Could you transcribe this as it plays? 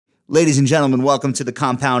Ladies and gentlemen, welcome to the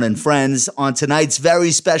Compound and Friends. On tonight's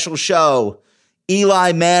very special show,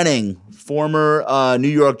 Eli Manning, former New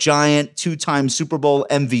York Giant, two-time Super Bowl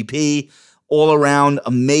MVP, all-around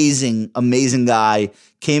amazing guy,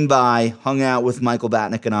 came by, hung out with Michael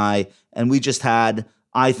Batnick and I, and we just had,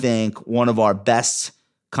 I think, one of our best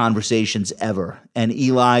conversations ever. And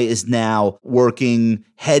Eli is now working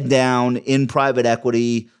head down in private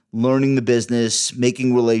equity, learning the business,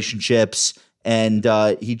 making relationships, and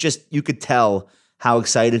you could tell how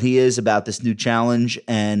excited he is about this new challenge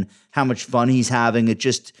and how much fun he's having.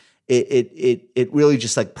 It really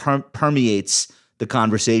just like permeates the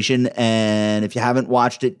conversation. And if you haven't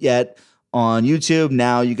watched it yet on YouTube,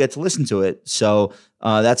 now you get to listen to it. So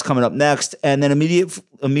that's coming up next. And then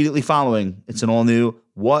immediately following, it's an all new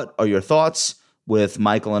What Are Your Thoughts with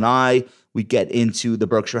Michael and I. We get into the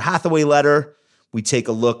Berkshire Hathaway letter. We take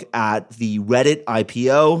a look at the Reddit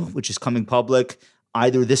IPO, which is coming public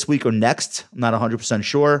either this week or next. I'm not 100%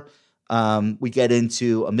 sure. We get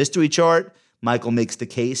into a mystery chart. Michael makes the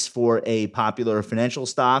case for a popular financial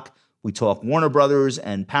stock. We talk Warner Brothers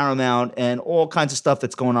and Paramount and all kinds of stuff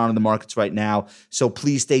that's going on in the markets right now. So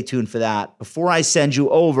please stay tuned for that. Before I send you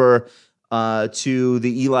over to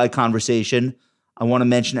the Eli conversation, I want to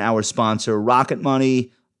mention our sponsor, Rocket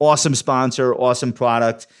Money. Awesome sponsor, awesome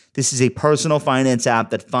product. This is a personal finance app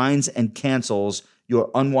that finds and cancels your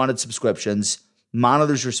unwanted subscriptions,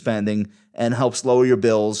 monitors your spending, and helps lower your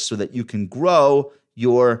bills so that you can grow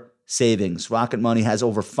your savings. Rocket Money has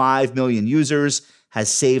over 5 million users, has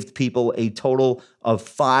saved people a total of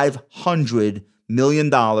 $500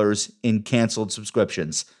 million in canceled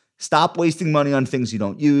subscriptions. Stop wasting money on things you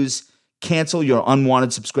don't use. Cancel your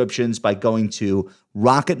unwanted subscriptions by going to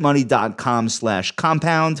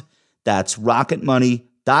rocketmoney.com/compound. That's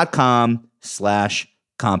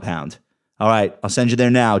rocketmoney.com/compound. All right, I'll send you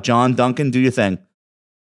there now. John, Duncan, do your thing.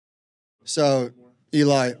 So,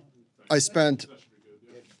 Eli, I spent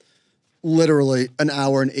literally an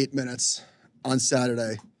hour and 8 minutes on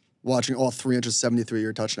Saturday watching all 373 of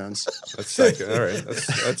your touchdowns. That's second. All right.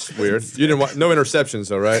 That's weird. You didn't want no interceptions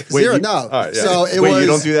though, right? Zero, no. All right, yeah. So you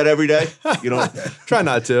don't do that every day? You don't? Try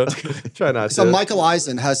not to. Try not to. So Michael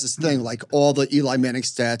Eisen has this thing, like all the Eli Manning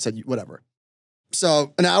stats and whatever.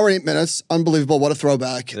 So an hour and 8 minutes, unbelievable. What a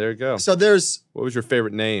throwback. There you go. So what was your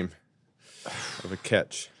favorite name of a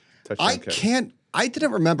catch? Touchdown catch. I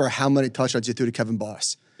didn't remember how many touchdowns you threw to Kevin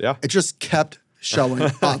Boss. Yeah. It just kept showing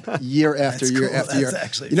up year after year after year.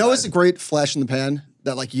 Actually you know, it's a great flash in the pan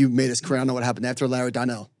that like you made his career. I don't know what happened after Larry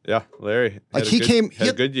Donnell. Yeah, Larry. Like he had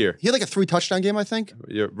a good year. He had like a 3-touchdown game, I think.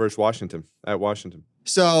 Versus Washington, at Washington.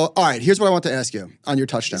 So, all right, here's what I want to ask you on your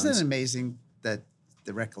touchdowns. Isn't it amazing that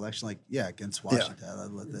the recollection, against Washington, I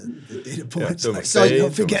love the data points. So you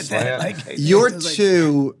don't forget that.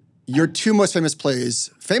 Your two most famous plays,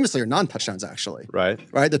 famously are non-touchdowns actually. Right.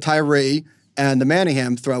 The Tyree and the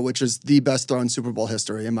Manningham throw, which is the best throw in Super Bowl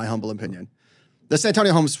history, in my humble opinion. The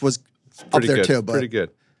Santonio Holmes was up there too, but pretty good.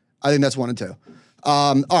 I think that's 1 and 2.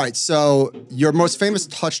 All right, so your most famous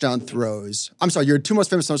touchdown throws. I'm sorry, your two most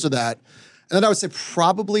famous throws are that. And then I would say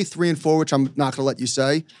probably 3 and 4, which I'm not going to let you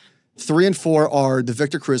say. 3 and 4 are the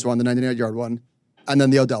Victor Cruz one, the 99-yard one, and then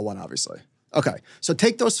the Odell one, obviously. Okay, so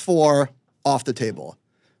take those 4 off the table.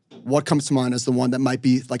 What comes to mind as the one that might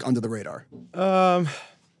be like under the radar?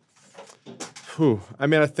 I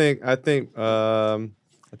mean, I think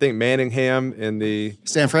Manningham in the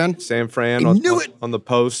San Fran on the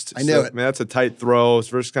post. I knew it. I mean, that's a tight throw. It's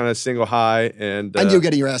first kind of single high, and you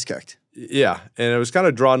getting your ass kicked. Yeah, and it was kind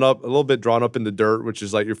of a little bit drawn up in the dirt, which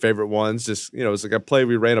is like your favorite ones. Just it's like a play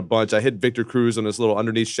we ran a bunch. I hit Victor Cruz on this little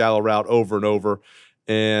underneath shallow route over and over,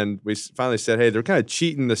 and we finally said, hey, they're kind of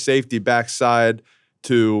cheating the safety backside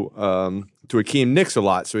to Akeem Nicks a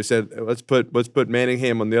lot. So we said, let's put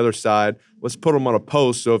Manningham on the other side. Let's put him on a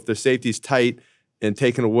post. So if the safety's tight and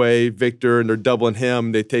taking away Victor and they're doubling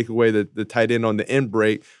him, they take away the tight end on the end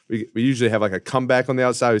break. We usually have like a comeback on the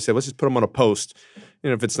outside. We said, let's just put him on a post.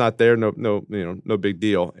 If it's not there, no big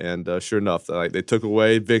deal. And sure enough, they took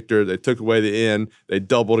away Victor, they took away the end, they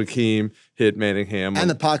doubled Akeem, hit Manningham. And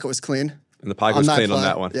the pocket was clean. And the pocket was clean on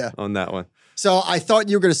that one. Yeah. On that one. So I thought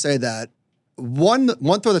you were going to say that. One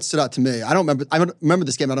throw that stood out to me, I remember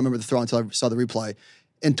this game, I don't remember the throw until I saw the replay.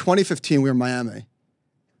 In 2015, we were in Miami,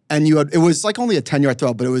 and it was like only a 10-yard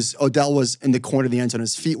throw, but Odell was in the corner of the end zone.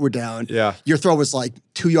 His feet were down. Yeah. Your throw was like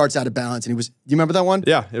 2 yards out of bounds, and do you remember that one?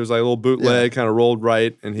 Yeah, it was like a little bootleg, kind of rolled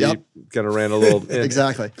right, and he kind of ran a little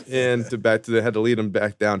exactly. And had to lead him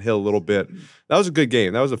back downhill a little bit. That was a good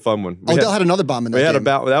game. That was a fun one. Odell had another bomb in that game.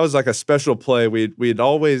 That was like a special play. We'd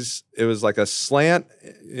always, it was like a slant,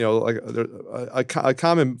 like a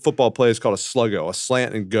common football play is called a sluggo, a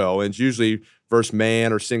slant and go, and it's usually versus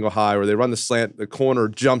man or single high, where they run the slant, the corner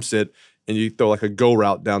jumps it, and you throw like a go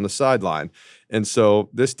route down the sideline. And so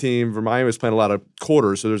this team, Miami, was playing a lot of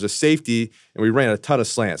quarters, so there's a safety, and we ran a ton of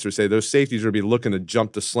slants. So we say those safeties are going to be looking to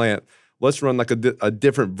jump the slant. Let's run like a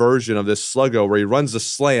different version of this sluggo where he runs the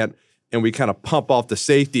slant, and we kind of pump off the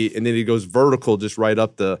safety, and then he goes vertical just right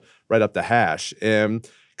up the hash. And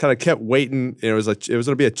kind of kept waiting. And it was going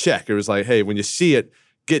to be a check. It was like, hey, when you see it,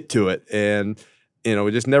 get to it. And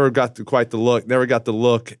we just never got the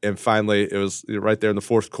look. And finally, it was right there in the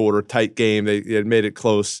fourth quarter, tight game. They had made it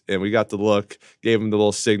close, and we got the look, gave him the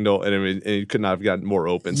little signal, and he could not have gotten more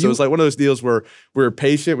open. So it was like one of those deals where we were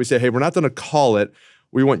patient. We said, hey, we're not going to call it.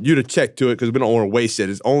 We want you to check to it because we don't want to waste it.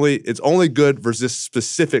 It's only good versus this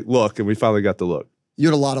specific look, and we finally got the look. You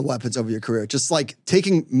had a lot of weapons over your career. Just like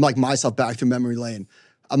taking like myself back through memory lane.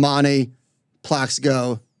 Amani,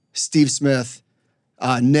 Plaxico, Steve Smith,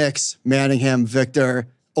 Nix, Manningham, Victor,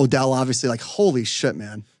 Odell, obviously, like, holy shit,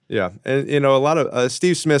 man. Yeah. And, a lot of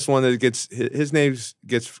Steve Smith's one that his name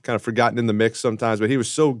gets kind of forgotten in the mix sometimes, but he was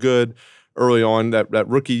so good early on that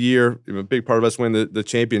rookie year. A big part of us win the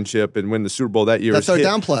championship and win the Super Bowl that year. That's our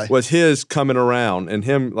downplay. Was his coming around and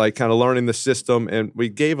him like kind of learning the system. And we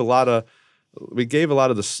gave a lot of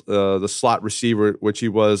the slot receiver, which he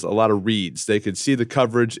was, a lot of reads. They could see the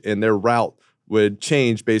coverage and their route would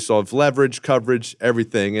change based off leverage, coverage,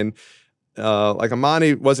 everything. And like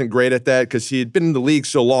Amani wasn't great at that because he had been in the league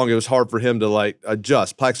so long, it was hard for him to like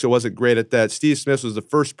adjust. Plaxico wasn't great at that. Steve Smith was the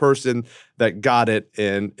first person that got it,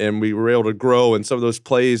 and we were able to grow. And some of those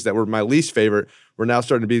plays that were my least favorite were now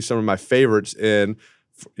starting to be some of my favorites. And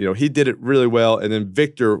he did it really well. And then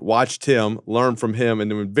Victor watched him, learned from him.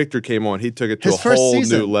 And then when Victor came on, he took it to a whole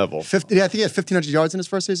new level. I think he had 1,500 yards in his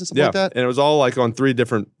first season, something like that. And it was all like on three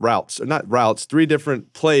different three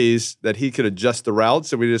different plays that he could adjust the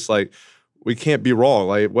routes. And we just like, we can't be wrong.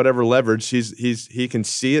 Like whatever leverage he can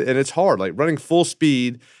see it. And it's hard, like running full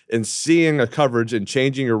speed and seeing a coverage and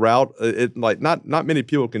changing your route. It like not many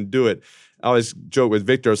people can do it. I always joke with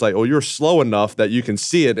Victor. It's like, oh, you're slow enough that you can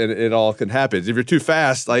see it and it all can happen. If you're too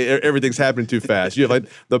fast, like everything's happening too fast. You have like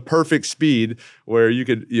the perfect speed where you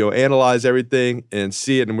could, analyze everything and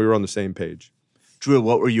see it. And we were on the same page. Drew,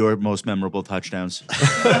 what were your most memorable touchdowns?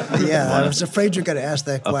 Yeah, I was afraid you're going to ask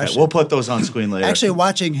that question. Okay, we'll put those on screen later. Actually,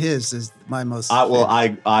 watching his is my most.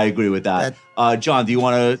 I agree with that. John, do you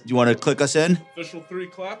want to click us in? Official 3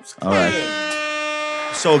 claps. All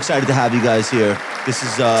right. So excited to have you guys here. This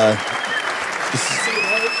is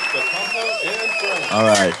all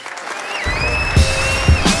right.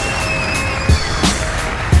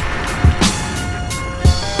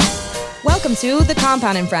 Welcome to The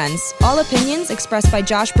Compound and Friends. All opinions expressed by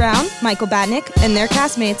Josh Brown, Michael Batnick, and their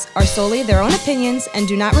castmates are solely their own opinions and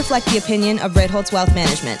do not reflect the opinion of Ritholtz Wealth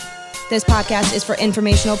Management. This podcast is for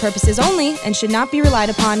informational purposes only and should not be relied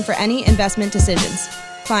upon for any investment decisions.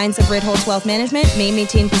 Clients of Ritholtz Wealth Management may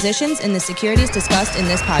maintain positions in the securities discussed in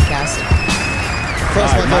this podcast.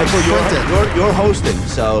 First, right, Michael, you're hosting,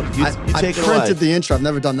 so you take it away. I printed the intro. I've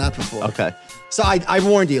never done that before. Okay. So I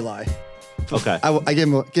warned Eli. Okay. I gave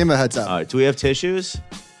him a heads up. All right. Do we have tissues?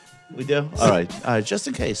 We do? All right. Just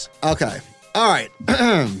in case. Okay. All right.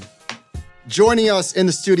 Joining us in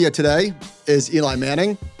the studio today is Eli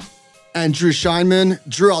Manning and Drew Scheinman.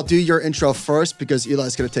 Drew, I'll do your intro first because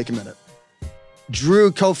Eli's going to take a minute.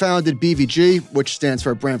 Drew co-founded BVG, which stands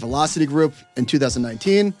for Brand Velocity Group, in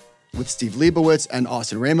 2019 with Steve Leibowitz and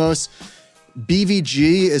Austin Ramos.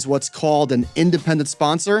 BVG is what's called an independent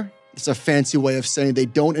sponsor. It's a fancy way of saying they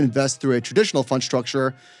don't invest through a traditional fund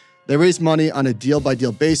structure. They raise money on a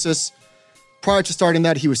deal-by-deal basis. Prior to starting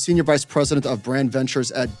that, he was Senior Vice President of Brand Ventures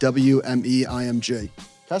at WME IMG. Can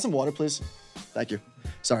I have some water, please? Thank you.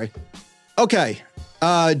 Sorry. Okay.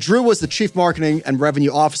 Drew was the Chief Marketing and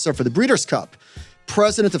Revenue Officer for the Breeders' Cup,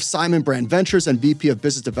 President of Simon Brand Ventures and VP of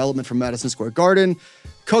Business Development for Madison Square Garden,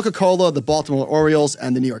 Coca-Cola, the Baltimore Orioles,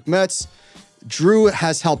 and the New York Mets. Drew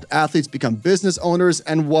has helped athletes become business owners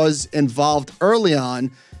and was involved early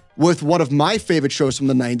on with one of my favorite shows from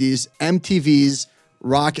the 90s, MTV's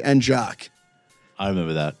Rock and Jock. I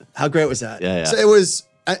remember that. How great was that? Yeah. So it was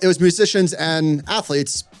musicians and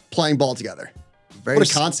athletes playing ball together. Very What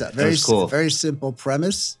a concept. Very, That's cool. very simple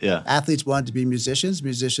premise. Yeah. Athletes wanted to be musicians.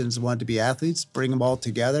 Musicians wanted to be athletes. Bring them all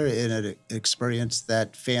together in an experience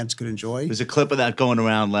that fans could enjoy. There's a clip of that going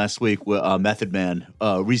around last week with Method Man,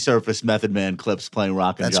 resurfaced Method Man clips playing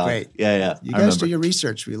Rock and That's Jive. great. Yeah. You I guys remember. do your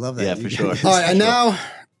research. We love that. Yeah, for sure. All right, and now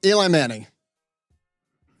Eli Manning,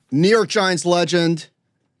 New York Giants legend,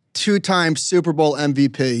 2-time Super Bowl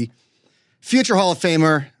MVP, future Hall of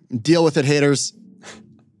Famer. Deal with it, haters.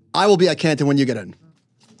 I will be at Canton when you get in.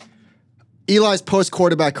 Eli's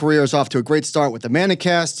post-quarterback career is off to a great start with the Manning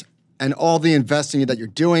cast and all the investing that you're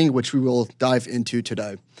doing, which we will dive into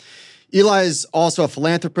today. Eli is also a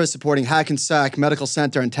philanthropist supporting Hackensack Medical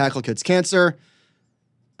Center and Tackle Kids Cancer.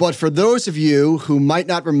 But for those of you who might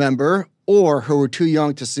not remember or who were too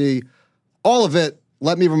young to see all of it,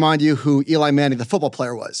 let me remind you who Eli Manning, the football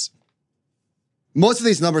player, was. Most of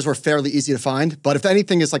these numbers were fairly easy to find, but if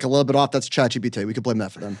anything is like a little bit off, that's ChatGPT. We could blame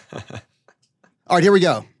that for them. All right, here we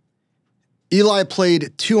go. Eli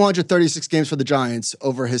played 236 games for the Giants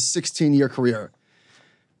over his 16-year career.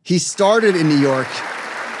 He started in New York,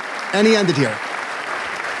 and he ended here.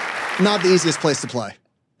 Not the easiest place to play.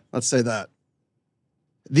 Let's say that.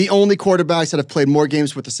 The only quarterbacks that have played more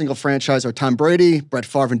games with a single franchise are Tom Brady, Brett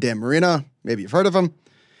Favre, and Dan Marino. Maybe you've heard of them.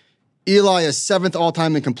 Eli is 7th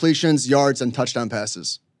all-time in completions, yards, and touchdown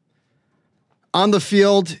passes. On the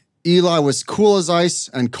field, Eli was cool as ice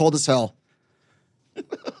and cold as hell.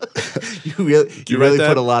 You really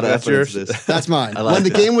put a lot of effort yours? into this. That's mine. I like When the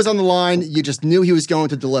that. game was on the line, you just knew he was going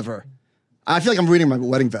to deliver. I feel like I'm reading my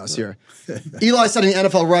wedding vows here. Eli set an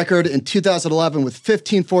NFL record in 2011 with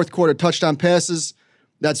 15 fourth-quarter touchdown passes.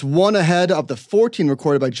 That's one ahead of the 14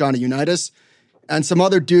 recorded by Johnny Unitas and some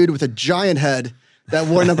other dude with a giant head that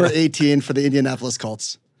wore number 18 for the Indianapolis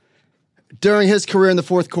Colts. During his career in the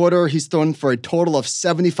fourth quarter, he's thrown for a total of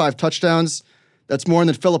 75 touchdowns. That's more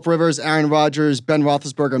than Phillip Rivers, Aaron Rodgers, Ben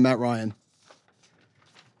Roethlisberger, and Matt Ryan.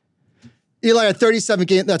 Eli had 37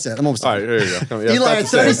 games. That's it. I'm almost All done. right, here you go. Yeah, Eli had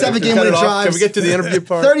 37 game-winning drives. Can we get to the interview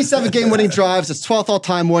part? 37 game-winning drives. It's 12th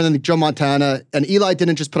all-time, more than Joe Montana. And Eli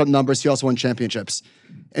didn't just put up numbers. He also won championships.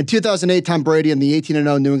 In 2008, Tom Brady and the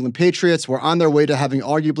 18-0 New England Patriots were on their way to having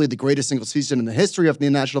arguably the greatest single season in the history of the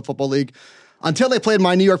National Football League until they played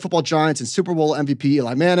my New York Football Giants and Super Bowl MVP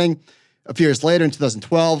Eli Manning. A few years later, in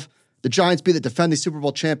 2012, the Giants beat the defending Super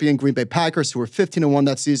Bowl champion Green Bay Packers, who were 15-1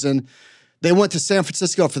 that season. They went to San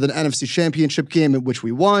Francisco for the NFC Championship game, in which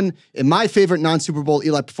we won, in my favorite non-Super Bowl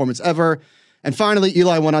Eli performance ever. And finally,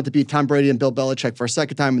 Eli went on to beat Tom Brady and Bill Belichick for a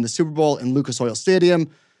second time in the Super Bowl in Lucas Oil Stadium,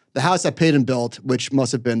 the house that Peyton built, which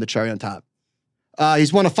must have been the cherry on top.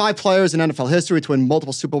 He's one of 5 players in NFL history to win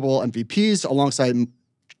multiple Super Bowl MVPs alongside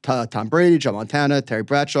Tom Brady, Joe Montana, Terry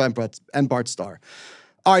Bradshaw, and Bart Starr.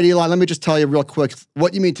 All right, Eli, let me just tell you real quick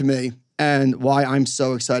what you mean to me and why I'm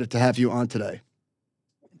so excited to have you on today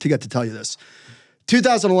to get to tell you this.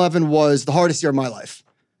 2011 was the hardest year of my life.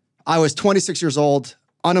 I was 26 years old,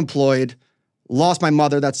 unemployed, lost my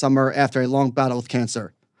mother that summer after a long battle with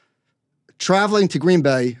cancer. Traveling to Green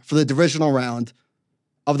Bay for the divisional round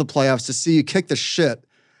of the playoffs to see you kick the shit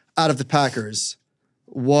out of the Packers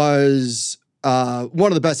was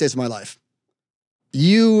one of the best days of my life.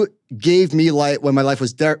 You gave me light when my life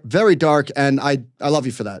was very dark, and I love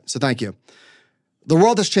you for that, so thank you. The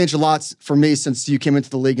world has changed a lot for me since you came into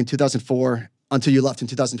the league in 2004 until you left in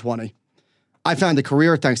 2020. I found a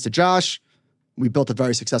career thanks to Josh. We built a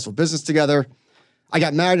very successful business together. I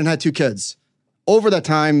got married and had 2 kids. Over that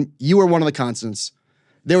time, you were one of the constants.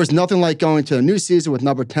 There was nothing like going to a new season with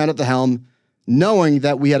number 10 at the helm, knowing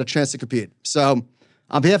that we had a chance to compete. So,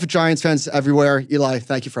 on behalf of Giants fans everywhere, Eli,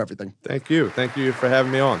 thank you for everything. Thank you. Thank you for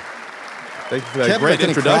having me on. Thank you for that Can't believe great I didn't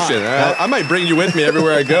introduction. cry. I might bring you with me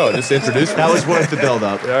everywhere I go. Just to introduce me. That was worth the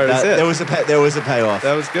build-up. That's it. There was a payoff.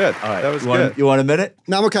 That was good. All right. That was you good. Want, you want a minute?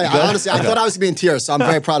 No, I'm okay. Honestly, I thought I was going to be in tears, so I'm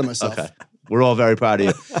very proud of myself. Okay. We're all very proud of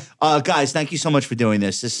you. Guys, thank you so much for doing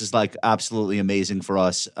this. This is like absolutely amazing for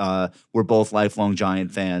us. We're both lifelong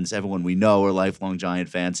Giant fans. Everyone we know are lifelong Giant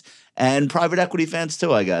fans and private equity fans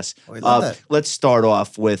too, I guess. We love that. Let's start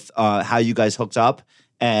off with how you guys hooked up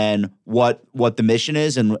and what the mission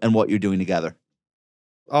is and what you're doing together.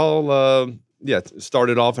 I'll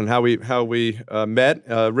started off and how we met.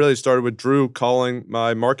 Really started with Drew calling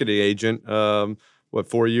my marketing agent.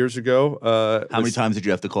 4 years ago? How many times did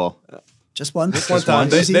you have to call? Just one. One time.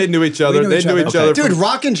 They knew each other. They knew each other. Dude,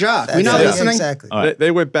 rock and jock. We not Yeah, listening? Exactly. All right. They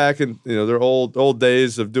went back and their old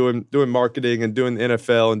days of doing marketing and doing the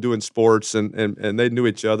NFL and doing sports and they knew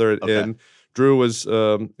each other. Okay. And Drew was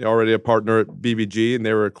already a partner at BBG and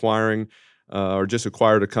they were acquiring or just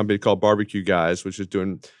acquired a company called Barbecue Guys, which is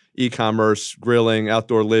doing e-commerce, grilling,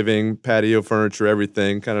 outdoor living, patio furniture,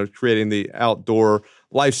 everything, kind of creating the outdoor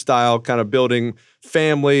lifestyle, kind of building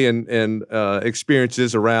family and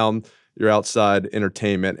experiences around your outside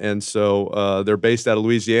entertainment. And so they're based out of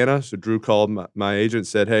Louisiana. So Drew called my agent and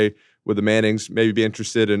said, hey, would the Mannings maybe be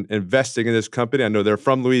interested in investing in this company? I know they're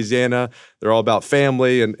from Louisiana. They're all about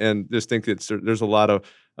family and just think there's a lot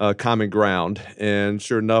of common ground. And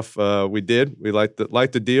sure enough, we did. We liked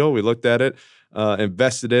the deal. We looked at it,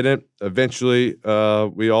 invested in it. Eventually,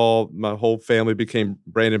 my whole family became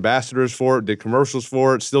brand ambassadors for it, did commercials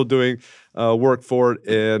for it, still doing work for it.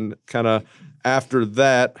 And kind of after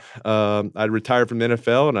that, I retired from the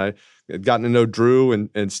NFL, and I had gotten to know Drew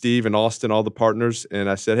and Steve and Austin, all the partners. And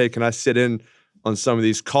I said, hey, can I sit in on some of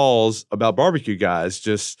these calls about barbecue guys?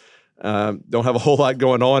 Just don't have a whole lot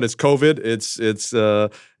going on. It's COVID.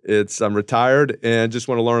 I'm retired and just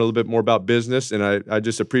want to learn a little bit more about business. And I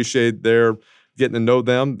just appreciate their getting to know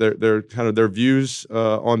them, their kind of their views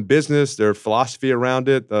on business, their philosophy around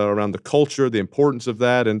it, around the culture, the importance of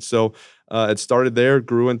that. And so it started there,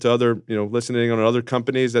 grew into other, listening on other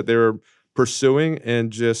companies that they were pursuing, and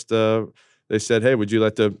just they said, hey, would you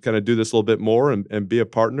like to kind of do this a little bit more and be a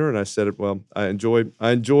partner? And I said, well, I enjoy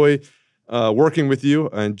working with you.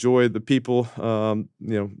 I enjoy the people,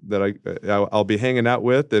 that I'll be hanging out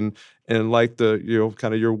with, and like the,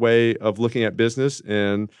 kind of your way of looking at business,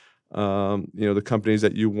 and the companies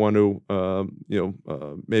that you want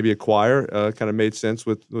to, maybe acquire, kind of made sense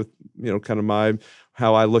with kind of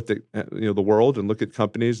how I looked at, the world and look at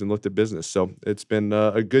companies and looked at business. So it's been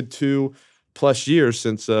a good 2+ years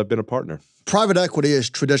since I've been a partner. Private equity is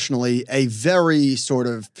traditionally a very sort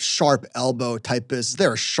of sharp elbow type business.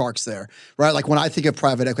 There are sharks there, right? Like when I think of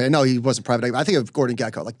private equity, I know he wasn't private equity. I think of Gordon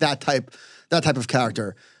Gekko, like that type of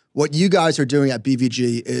character. What you guys are doing at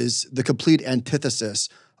BVG is the complete antithesis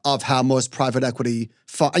of how most private equity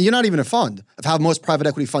and you're not even a fund, of how most private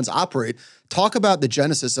equity funds operate. Talk about the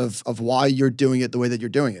genesis of why you're doing it the way that you're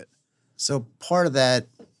doing it. So part of that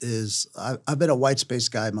is I've been a white space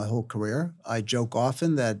guy my whole career. I joke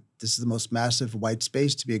often that this is the most massive white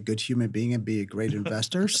space to be a good human being and be a great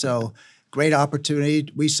investor. So great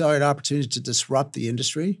opportunity. We saw an opportunity to disrupt the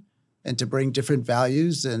industry and to bring different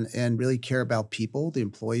values and really care about people, the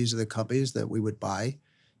employees of the companies that we would buy,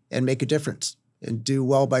 and make a difference and do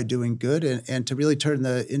well by doing good, and to really turn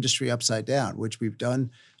the industry upside down, which we've done.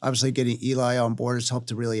 Obviously, getting Eli on board has helped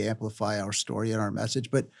to really amplify our story and our message,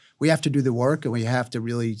 but we have to do the work, and we have to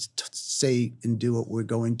really say and do what we're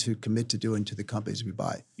going to commit to doing to the companies we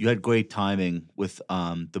buy. You had great timing with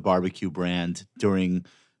the barbecue brand during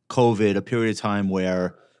COVID, a period of time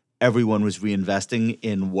where everyone was reinvesting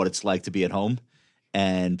in what it's like to be at home,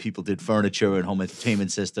 and people did furniture and home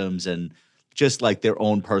entertainment systems and just like their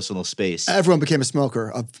own personal space. Everyone became a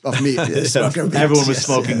smoker of meat. Everyone was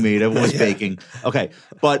smoking meat. Everyone was baking. Okay.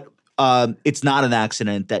 But it's not an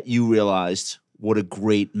accident that you realized what a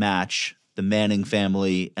great match the Manning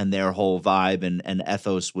family and their whole vibe and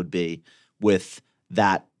ethos would be with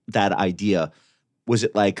that idea. Was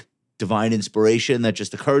it like divine inspiration that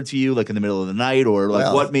just occurred to you like in the middle of the night, or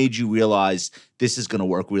like what made you realize this is going to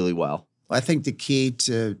work really well? I think the key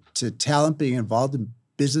to talent being involved in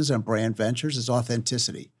business and brand ventures is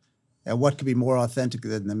authenticity. And what could be more authentic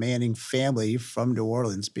than the Manning family from New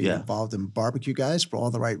Orleans being involved in barbecue guys for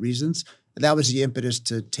all the right reasons? And that was the impetus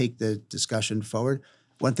to take the discussion forward.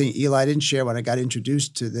 One thing Eli didn't share when I got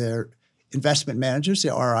introduced to their investment managers,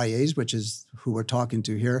 the RIAs, which is who we're talking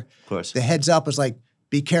to here. Of course. The heads up was like,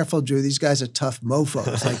 be careful, Drew. These guys are tough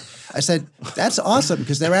mofos. Like I said, that's awesome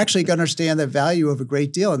because they're actually going to understand the value of a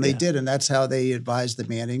great deal, and they did, and that's how they advised the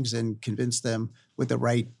Mannings and convinced them with the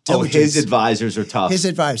right diligence. Oh, his advisors are tough. His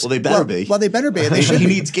advisors. Well, they better be. Well, they better be. And they he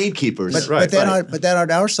needs gatekeepers. But then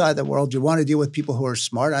on our side of the world, you want to deal with people who are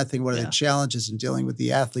smart. I think one of the challenges in dealing with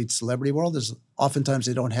the athlete celebrity world is oftentimes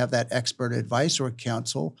they don't have that expert advice or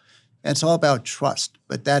counsel, and it's all about trust.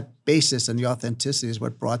 But that basis and the authenticity is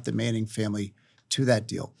what brought the Manning family to that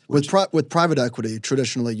deal. With private equity,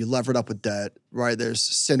 traditionally you lever it up with debt, right? There's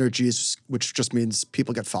synergies, which just means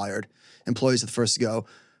people get fired, employees are the first to go.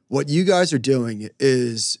 What you guys are doing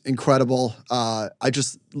is incredible.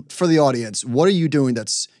 For the audience, what are you doing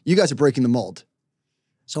you guys are breaking the mold?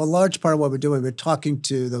 So a large part of what we're doing, we're talking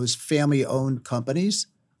to those family-owned companies,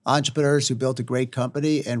 entrepreneurs who built a great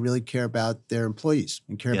company and really care about their employees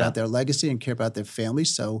and care about their legacy and care about their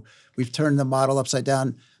families. So we've turned the model upside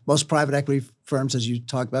down. Most private equity firms, as you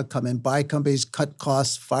talk about, come in, buy companies, cut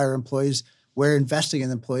costs, fire employees. We're investing in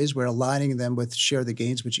employees. We're aligning them with share the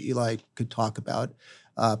gains, which Eli could talk about.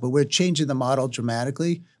 But we're changing the model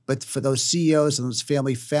dramatically. But for those CEOs and those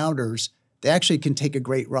family founders, they actually can take a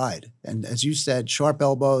great ride. And as you said, sharp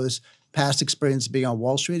elbows, past experience being on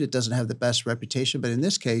Wall Street, it doesn't have the best reputation. But in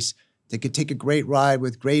this case, they could take a great ride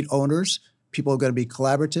with great owners. People are going to be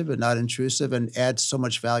collaborative and not intrusive and add so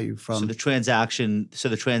much value from. So the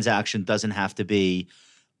transaction doesn't have to be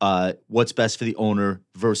what's best for the owner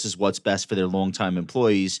versus what's best for their longtime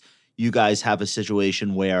employees. You guys have a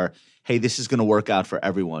situation where, hey, this is going to work out for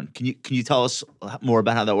everyone. Can you tell us more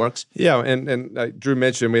about how that works? Yeah, and Drew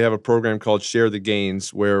mentioned we have a program called Share the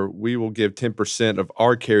Gains, where we will give 10% of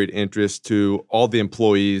our carried interest to all the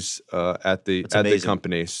employees at the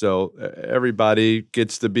company. So everybody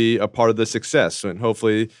gets to be a part of the success, and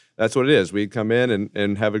hopefully that's what it is. We come in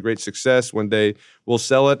and have a great success. One day we'll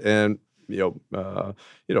sell it, and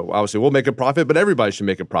obviously we'll make a profit, but everybody should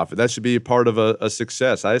make a profit. That should be a part of a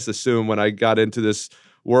success. I just assumed when I got into this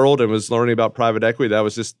world and was learning about private equity, that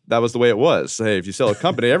was the way it was. Hey, if you sell a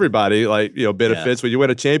company, everybody benefits. When you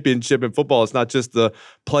win a championship in football, it's not just the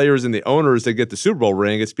players and the owners that get the Super Bowl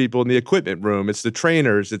ring. It's people in the equipment room. It's the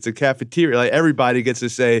trainers. It's the cafeteria. Like, everybody gets to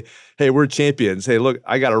say, hey, we're champions. Hey, look,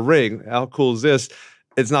 I got a ring. How cool is this?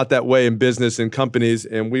 It's not that way in business and companies,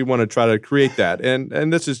 and we want to try to create that.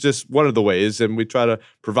 And this is just one of the ways, and we try to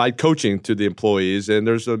provide coaching to the employees, and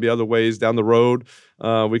there's going to be other ways down the road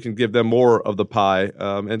we can give them more of the pie.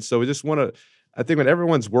 And so we just want to, I think when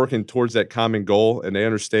everyone's working towards that common goal and they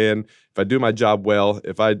understand, if I do my job well,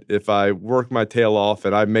 if I work my tail off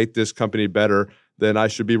and I make this company better, then I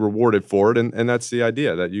should be rewarded for it. And that's the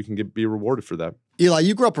idea, that you can be rewarded for that. Eli,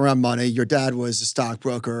 you grew up around money. Your dad was a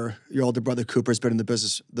stockbroker. Your older brother Cooper's been in the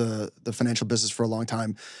business, the financial business, for a long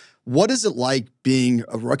time. What is it like being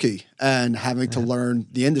a rookie and having to learn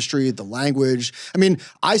the industry, the language? I mean,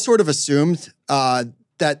 I sort of assumed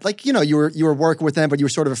that, like, you were working with them, but you were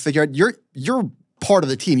sort of a figure out. You're part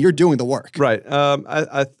of the team. You're doing the work. Right.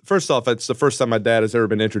 I first off, it's the first time my dad has ever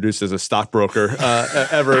been introduced as a stockbroker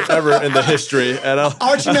ever in the history. And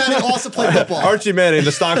Archie Manning also played football. Archie Manning,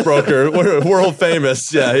 the stockbroker, world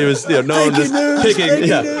famous. Yeah, he was known as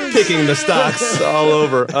picking the stocks all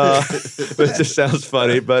over. It just sounds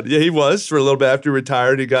funny, but yeah, he was for a little bit after he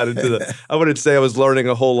retired. He got into the. I wouldn't say I was learning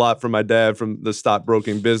a whole lot from my dad from the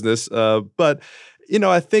stockbroking business, but.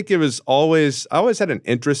 I think I always had an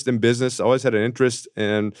interest in business. I always had an interest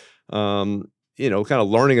in, kind of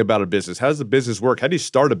learning about a business. How does the business work? How do you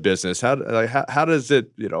start a business? How does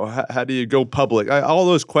it, how do you go public? All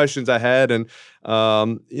those questions I had. And,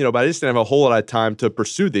 but I just didn't have a whole lot of time to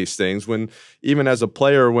pursue these things even as a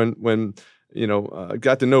player, when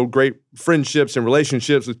got to know great friendships and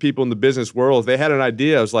relationships with people in the business world. If they had an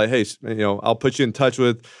idea, I was like, hey, I'll put you in touch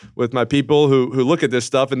with my people who look at this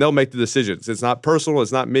stuff, and they'll make the decisions. It's not personal.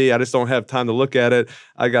 It's not me. I just don't have time to look at it.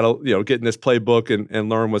 I got to, get in this playbook and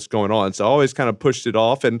learn what's going on. So I always kind of pushed it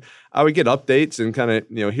off, and I would get updates and kind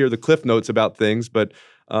of, hear the cliff notes about things. But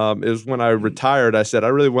it was when I retired, I said, I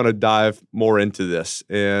really want to dive more into this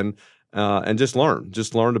and just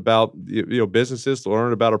learn about businesses,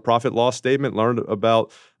 learn about a profit loss statement, learn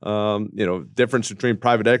about difference between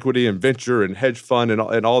private equity and venture and hedge fund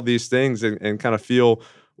and all these things, and kind of feel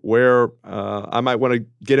where I might want to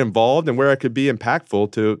get involved and where I could be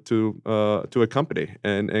impactful to a company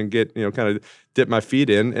and get kind of dip my feet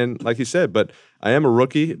in. And like you said, but I am a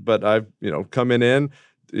rookie, but I've coming in.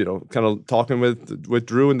 Kind of talking with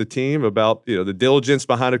Drew and the team about, the diligence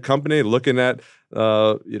behind a company, looking at,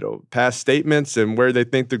 past statements and where they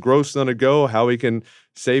think the growth's going to go, how we can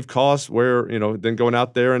save costs, where, then going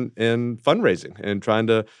out there and fundraising and trying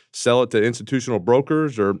to sell it to institutional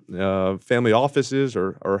brokers or family offices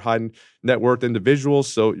or high net worth individuals.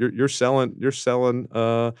 So you're selling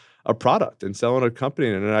a product and selling a company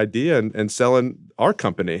and an idea and selling our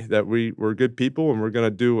company that we're good people and we're going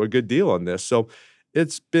to do a good deal on this. So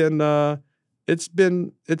it's been new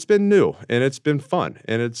and it's been fun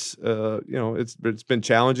and it's been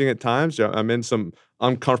challenging at times. I'm in some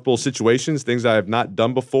uncomfortable situations, things I have not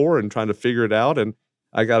done before, and trying to figure it out. And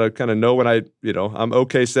I got to kind of know when I'm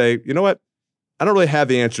okay. Say, you know what? I don't really have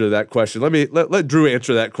the answer to that question. Let Drew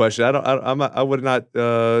answer that question. I would not.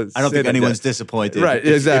 I don't think anyone's disappointed. Right?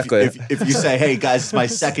 Exactly. If you say, "Hey guys, it's my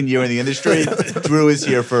second year in the industry," Drew is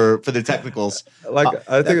here for the technicals.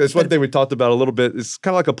 I think that's one thing we talked about a little bit. It's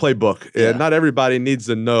kind of like a playbook, and not everybody needs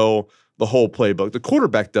to know the whole playbook. The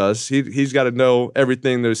quarterback does. He's got to know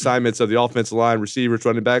everything, the assignments of the offensive line, receivers,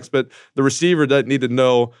 running backs, but the receiver doesn't need to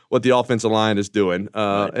know what the offensive line is doing.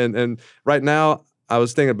 Right. And right now, I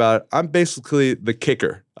was thinking about it. I'm basically the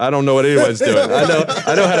kicker. I don't know what anyone's doing. I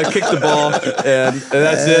know how to kick the ball, and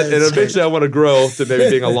that's it. And eventually I want to grow to maybe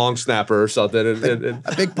being a long snapper or something.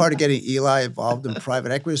 A big part of getting Eli involved in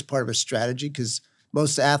private equity is part of a strategy, because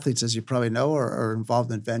most athletes, as you probably know, are involved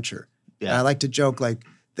in venture. Yeah. And I like to joke like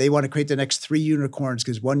they want to create the next 3 unicorns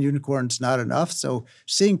because 1 unicorn's not enough. So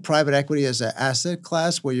seeing private equity as an asset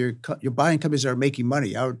class where you're buying companies that are making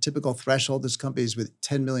money. Our typical threshold is companies with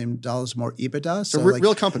 $10 million more EBITDA. So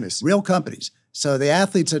real companies. Real companies. So the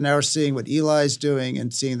athletes are now seeing what Eli's doing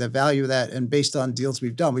and seeing the value of that. And based on deals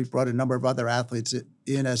we've done, we've brought a number of other athletes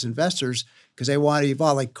in as investors because they want to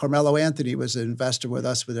evolve. Like Carmelo Anthony was an investor with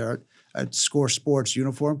us with our Score Sports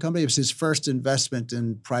uniform company. It was his first investment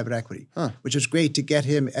in private equity, which was great to get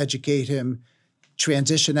him, educate him,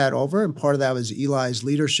 transition that over. And part of that was Eli's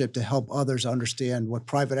leadership to help others understand what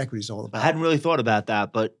private equity is all about. I hadn't really thought about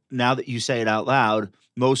that, but now that you say it out loud,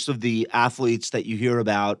 most of the athletes that you hear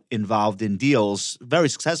about involved in deals, very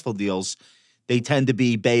successful deals, they tend to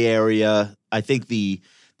be Bay Area. I think the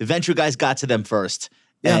venture guys got to them first.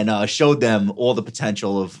 Yeah. And showed them all the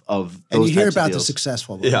potential of those and you hear types of about deals. the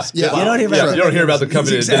successful ones. Yeah. You don't hear about you don't hear about the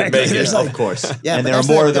company that didn't make it. Of course. Yeah, and but there are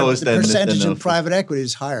more of those the than percentage than in private equity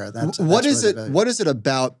is higher. What is it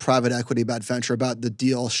about private equity, about venture, about the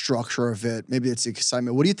deal structure of it? Maybe it's the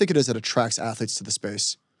excitement. What do you think it is that attracts athletes to the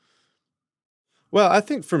space? Well, I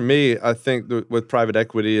think for me, with private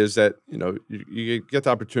equity is that, you get the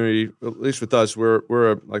opportunity, at least with us,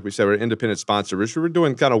 we're like we said, we're an independent sponsor. We're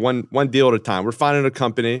doing kind of one deal at a time. We're finding a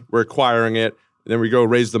company, we're acquiring it, and then we go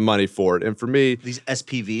raise the money for it. And for me, these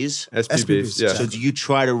SPVs. SPVs, yeah. So do you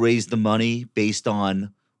try to raise the money based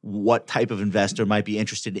on what type of investor might be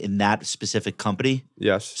interested in that specific company?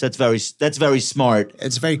 Yes. So that's very smart.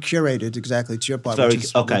 It's very curated, exactly, to your point. So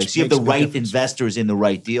you have the right investors in the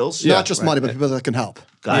right deals. Not just money, but people that can help.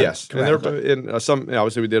 Yes. And some,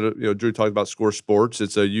 obviously we did, Drew talked about Score Sports.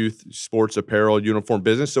 It's a youth sports apparel uniform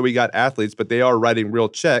business. So we got athletes, but they are writing real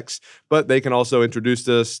checks, but they can also introduce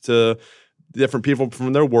us to different people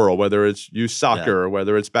from their world, whether it's youth soccer, or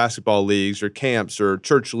whether it's basketball leagues or camps or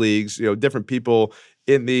church leagues, different people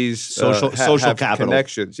in these social capital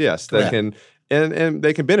connections. Yes, they can and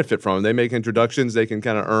they can benefit from them. They make introductions. They can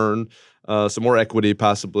kind of earn some more equity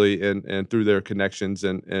possibly and through their connections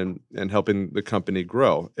and helping the company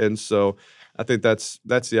grow. And so I think that's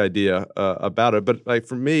the idea about it. But like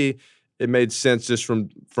for me, it made sense just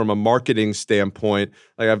from a marketing standpoint.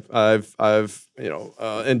 Like I've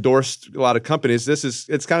endorsed a lot of companies.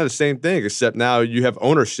 It's kind of the same thing, except now you have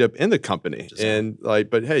ownership in the company.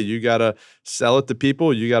 But hey, you gotta sell it to people.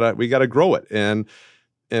 We gotta grow it. And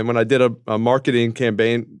when I did a marketing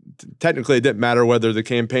campaign, technically it didn't matter whether the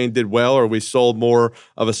campaign did well or we sold more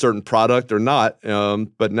of a certain product or not.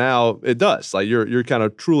 But now it does. Like you're kind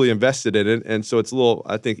of truly invested in it, and so it's a little,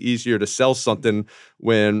 I think, easier to sell something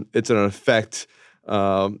when it's an effect.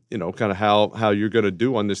 Kind of how you're going to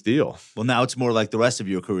do on this deal. Well, now it's more like the rest of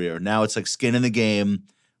your career. Now it's like skin in the game.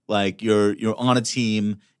 Like you're on a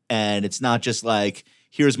team, and it's not just like,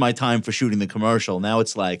 here's my time for shooting the commercial. Now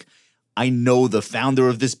it's like, I know the founder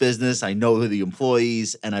of this business, I know the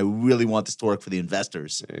employees, and I really want this to work for the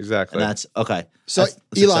investors. Exactly. And that's okay. So that's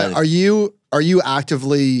Eli, exciting. are you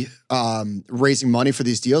actively raising money for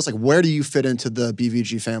these deals? Like, where do you fit into the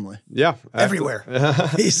BVG family? Yeah, everywhere.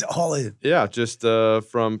 He's all in. Yeah, just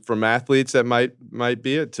from athletes that might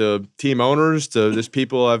be it, to team owners, to just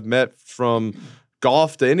people I've met from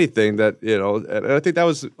golf, to anything that, and I think that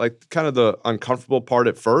was like kind of the uncomfortable part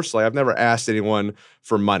at first. Like I've never asked anyone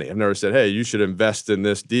for money. I've never said, hey, you should invest in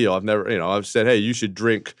this deal. I've never, I've said, hey, you should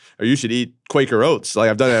drink or you should eat Quaker Oats.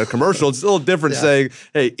 Like I've done it at a commercial. It's a little different saying,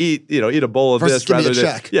 hey, eat a bowl of versus this rather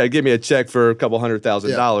than, check. Give me a check for a couple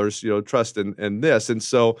 $100,000, trust in this. And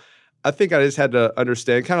so I think I just had to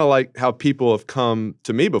understand, kind of like how people have come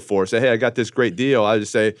to me before, say, hey, I got this great deal. I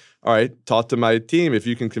just say, all right, talk to my team. If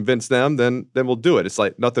you can convince them, then we'll do it. It's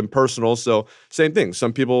like nothing personal. So same thing.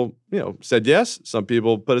 Some people, said yes. Some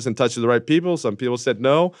people put us in touch with the right people. Some people said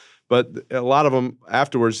no. But a lot of them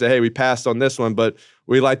afterwards say, hey, we passed on this one, but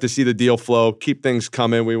we like to see the deal flow, keep things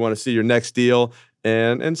coming. We want to see your next deal.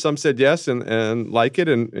 And some said yes and like it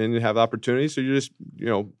and you have opportunities. So you're just,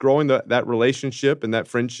 growing that relationship and that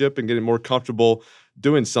friendship and getting more comfortable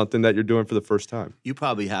doing something that you're doing for the first time. You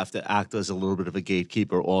probably have to act as a little bit of a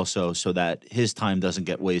gatekeeper also so that his time doesn't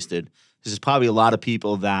get wasted. There's probably a lot of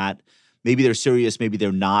people that maybe they're serious, maybe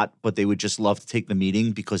they're not, but they would just love to take the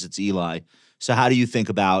meeting because it's Eli. So how do you think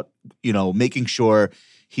about, making sure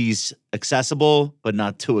he's accessible but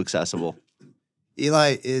not too accessible?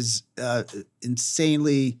 Eli is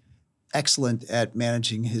insanely excellent at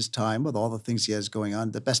managing his time with all the things he has going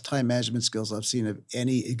on. The best time management skills I've seen of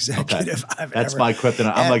any executive I've That's ever my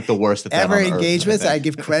kryptonite. I'm like the worst at that. ever on earth, engaged with. think. I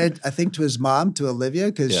give credit, I think, to his mom, to Olivia,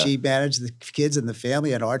 because she managed the kids and the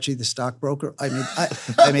family, and Archie, the stockbroker. I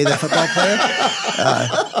mean, the football player.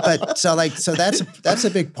 So that's a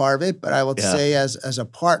big part of it. But I will say, as a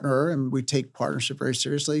partner, and we take partnership very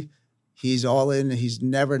seriously, he's all in. He's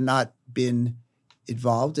never not been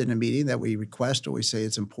involved in a meeting that we request or we say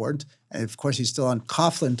it's important. And of course, he's still on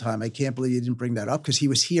Coughlin time. I can't believe you didn't bring that up because he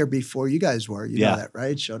was here before you guys were. You know that,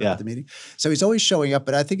 right? Showed up at the meeting. So he's always showing up.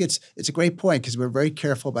 But I think it's a great point because we're very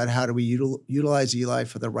careful about how do we utilize Eli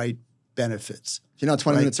for the right benefits. If you're not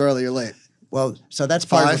 20 minutes early, you're late. Well, so that's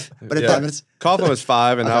part of it. But 5 minutes? Coughlin was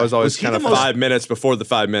 5, and I was always kind of 5 minutes before the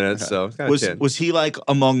 5 minutes. So kind of 10. Was he like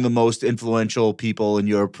among the most influential people in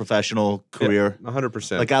your professional career?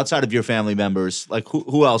 100%. Like outside of your family members, like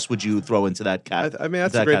who else would you throw into that category? I mean,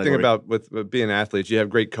 that's the great thing about with being athletes. You have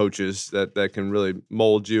great coaches that can really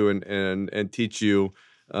mold you and teach you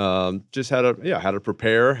just how to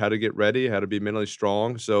prepare, how to get ready, how to be mentally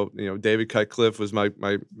strong. So, David Cutcliffe was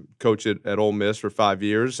my coach at Ole Miss for 5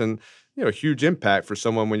 years, and a huge impact for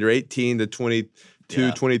someone when you're 18 to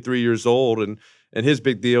 22, 23 years old. And his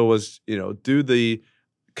big deal was, do the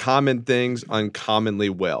common things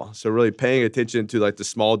uncommonly well. So really paying attention to like the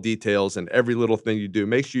small details and every little thing you do.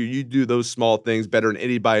 Make sure you do those small things better than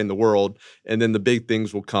anybody in the world, and then the big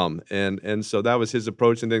things will come. And so that was his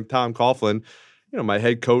approach. And then Tom Coughlin, my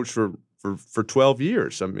head coach for 12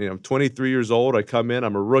 years. I'm 23 years old. I come in,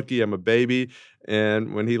 I'm a rookie, I'm a baby.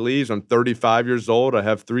 And when he leaves, I'm 35 years old. I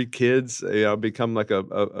have 3 kids. Become like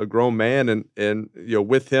a grown man, and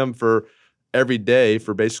with him for every day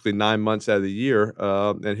for basically 9 months out of the year.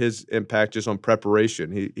 And his impact just on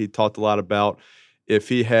preparation. He talked a lot about if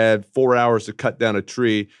he had 4 hours to cut down a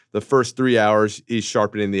tree, the first 3 hours he's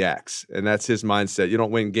sharpening the axe, and that's his mindset. You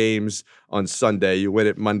don't win games on Sunday. You win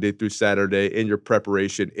it Monday through Saturday in your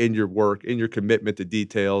preparation, in your work, in your commitment to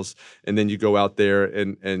details, and then you go out there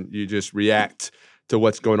and you just react to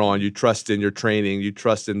what's going on. You trust in your training. You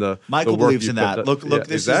trust in the Michael the work believes you in put that. Look,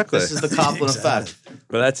 this is the Coughlin effect.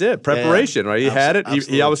 But that's it. Preparation, right? He had it.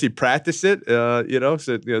 Absolutely. He obviously practiced it. So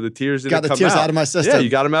the tears didn't Got the come tears out of my system. Yeah, you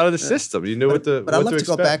got them out of the system. You knew what to. But I'd love to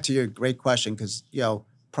go back to your great question because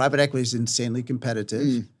private equity is insanely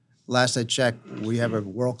competitive. Last I checked, we have a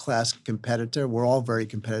world-class competitor. We're all very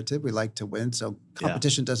competitive. We like to win, so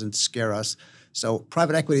competition doesn't scare us. So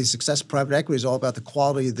success of private equity is all about the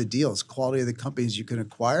quality of the deals, quality of the companies you can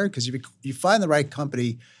acquire. Because if you find the right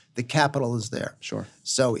company, the capital is there. Sure.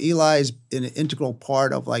 So Eli is an integral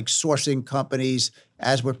part of like sourcing companies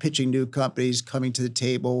as we're pitching new companies, coming to the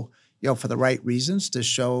table, for the right reasons to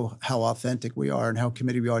show how authentic we are and how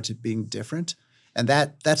committed we are to being different. And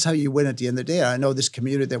that's how you win at the end of the day. I know this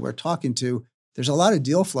community that we're talking to, there's a lot of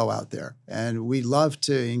deal flow out there, and we love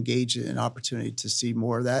to engage in an opportunity to see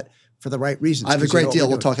more of that for the right reasons. I have a great deal.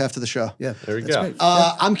 We'll talk after the show. Yeah, there we go.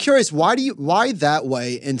 I'm curious, why that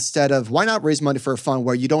way instead of why not raise money for a fund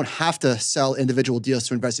where you don't have to sell individual deals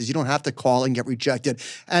to investors? You don't have to call and get rejected.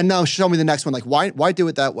 And now show me the next one. Like why do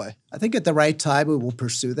it that way? I think at the right time we will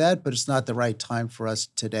pursue that, but it's not the right time for us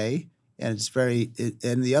today. And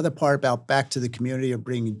and the other part about back to the community of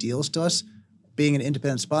bringing deals to us, being an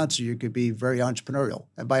independent sponsor, you could be very entrepreneurial.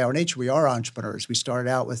 And by our nature, we are entrepreneurs. We started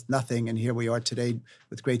out with nothing, and here we are today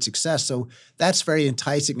with great success. So that's very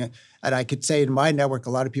enticing. And I could say in my network,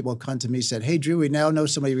 a lot of people have come to me and said, hey, Drew, we now know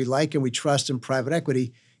somebody we like and we trust in private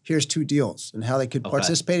equity. Here's 2 deals and how they could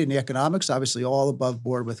participate in the economics, obviously all above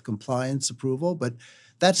board with compliance approval. But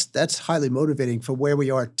that's highly motivating for where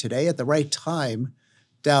we are today at the right time.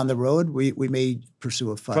 Down the road, we may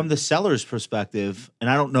pursue a fund. From the seller's perspective, and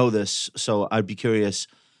I don't know this, so I'd be curious,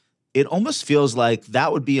 it almost feels like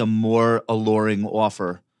that would be a more alluring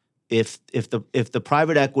offer if the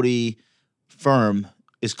private equity firm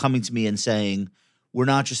is coming to me and saying, we're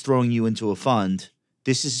not just throwing you into a fund.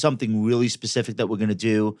 This is something really specific that we're going to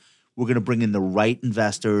do. We're going to bring in the right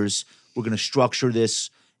investors. We're going to structure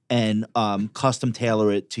this and custom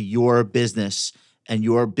tailor it to your business and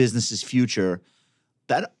your business's future.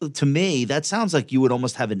 That, to me, that sounds like you would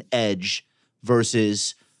almost have an edge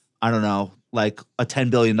versus, I don't know, like a $10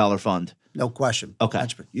 billion fund. No question. Okay.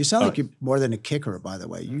 You sound like you're more than a kicker, by the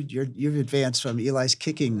way. You've advanced from Eli's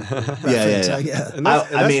kicking. Yeah.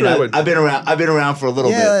 I've been around for a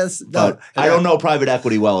little bit. But I don't know private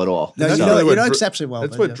equity well at all. No, you know exceptionally well.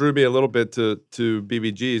 That's what drew me a little bit to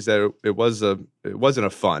BBG is that it wasn't a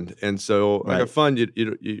fund, and so like a fund,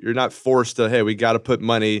 you're not forced to. Hey, we got to put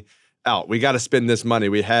money out. We got to spend this money.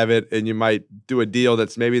 We have it, and you might do a deal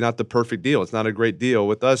that's maybe not the perfect deal. It's not a great deal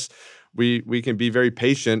with us. we can be very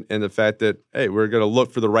patient in the fact that, hey, we're going to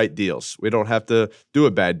look for the right deals. We don't have to do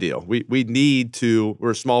a bad deal. We need to.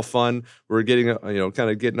 We're a small fund. We're getting kind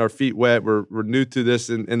of getting our feet wet. We're new to this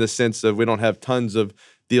in the sense of we don't have tons of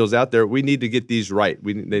deals out there. We need to get these right.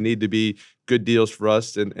 They need to be good deals for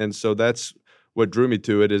us, and so that's what drew me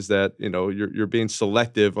to it, is that you're being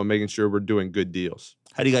selective on making sure we're doing good deals.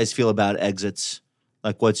 How do you guys feel about exits?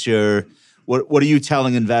 Like, what are you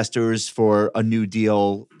telling investors for a new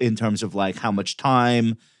deal in terms of like how much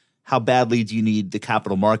time, how badly do you need the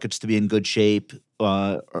capital markets to be in good shape,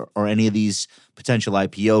 or any of these potential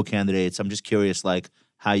IPO candidates? I'm just curious, like,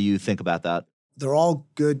 how you think about that. They're all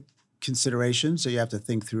good considerations, so you have to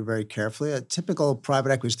think through very carefully. A typical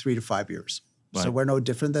private equity is 3 to 5 years. Right. So we're no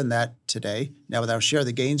different than that today. Now, with our Share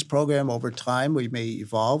the Gains program, over time, we may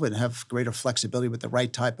evolve and have greater flexibility with the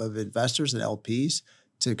right type of investors and LPs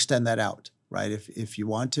to extend that out, right? If you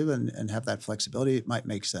want to and have that flexibility, it might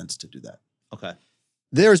make sense to do that. Okay.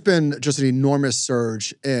 There's been just an enormous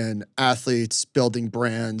surge in athletes building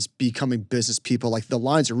brands, becoming business people. Like, the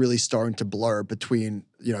lines are really starting to blur between,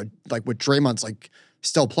 like with Draymond's like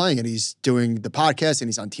still playing and he's doing the podcast and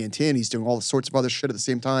he's on TNT and he's doing all sorts of other shit at the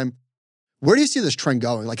same time. Where do you see this trend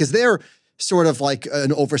going? Like, is there sort of like an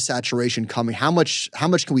oversaturation coming? How much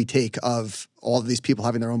can we take of all of these people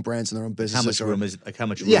having their own brands and their own businesses? How much room is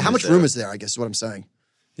room is there, I guess is what I'm saying.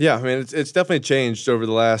 Yeah, I mean, it's definitely changed over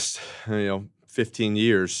the last 15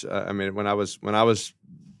 years. I mean, when I was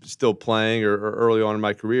still playing or early on in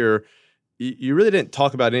my career, you really didn't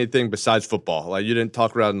talk about anything besides football. Like, you didn't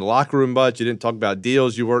talk about in the locker room much. You didn't talk about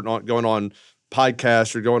deals. You weren't going on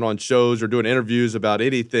podcasts or going on shows or doing interviews about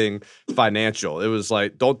anything financial. It was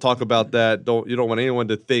like, don't talk about that. You don't want anyone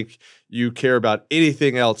to think you care about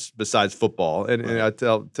anything else besides football. And I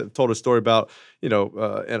told a story about,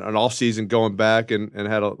 an off season going back and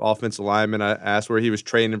had an offensive lineman. I asked where he was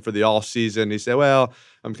training for the off season. He said, well,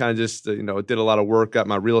 I'm kind of just, did a lot of work, got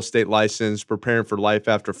my real estate license, preparing for life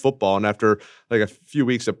after football. And after like a few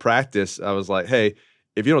weeks of practice, I was like, hey,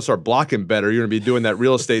 if you don't start blocking better, you're going to be doing that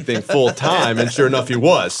real estate thing full time. And sure enough, he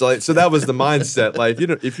was. So that was the mindset. Like,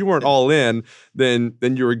 if you weren't all in, then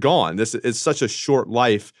you were gone. It's such a short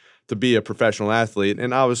life to be a professional athlete.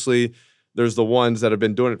 And obviously, there's the ones that have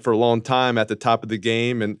been doing it for a long time at the top of the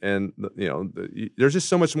game. And there's just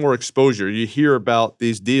so much more exposure. You hear about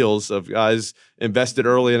these deals of guys invested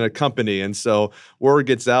early in a company. And so word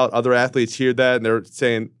gets out, other athletes hear that, and they're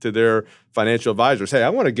saying to their financial advisors, hey, I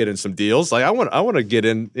want to get in some deals. Like, I want to get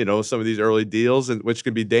in, some of these early deals, and which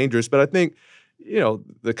can be dangerous. But I think,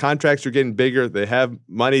 the contracts are getting bigger. They have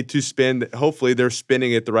money to spend. Hopefully they're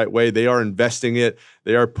spending it the right way. They are investing it.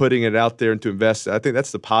 They are putting it out there and to invest. I think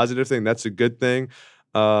that's the positive thing. That's a good thing.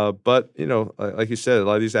 But, like you said, a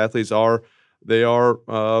lot of these athletes they're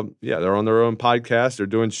on their own podcast. They're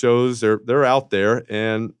doing shows. They're out there.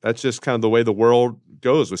 And that's just kind of the way the world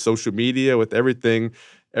goes with social media, with everything.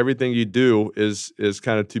 Everything you do is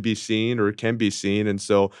kind of to be seen or can be seen. And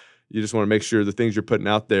so you just want to make sure the things you're putting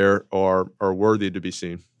out there are worthy to be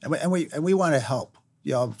seen. And we want to help.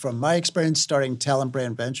 From my experience starting Talent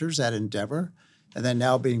Brand Ventures at Endeavor, and then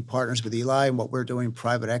now being partners with Eli and what we're doing in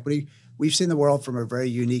private equity, we've seen the world from a very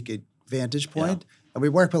unique vantage point. Yeah. And we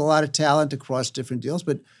work with a lot of talent across different deals,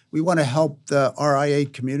 but we want to help the RIA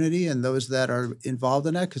community and those that are involved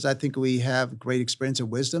in that, because I think we have great experience and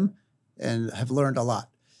wisdom and have learned a lot.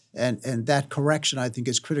 And that correction, I think,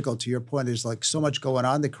 is critical. To your point, is like so much going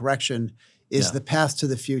on. The correction is the path to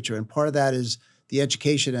the future. And part of that is the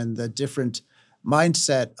education and the different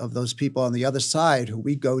mindset of those people on the other side who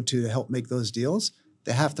we go to help make those deals.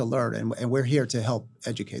 They have to learn, and we're here to help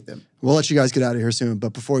educate them. We'll let you guys get out of here soon.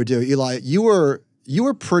 But before we do, Eli, you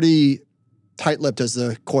were pretty tight-lipped as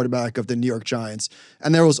the quarterback of the New York Giants.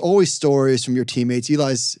 And there was always stories from your teammates.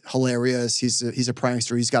 Eli's hilarious. He's a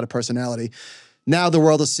prankster. He's got a personality. Now the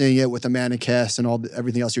world is seeing it with the Manning cast and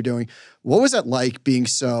everything else you're doing. What was that like being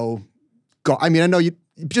so I know you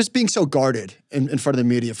just being so guarded in front of the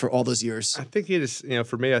media for all those years? I think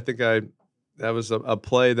for me, I think that was a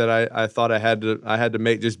play that I thought I had to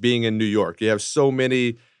make, just being in New York. You have so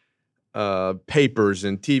many papers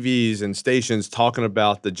and TVs and stations talking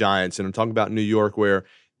about the Giants, and I'm talking about New York, where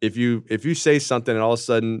if you say something and all of a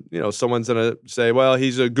sudden, someone's going to say, well,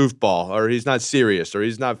 he's a goofball, or he's not serious, or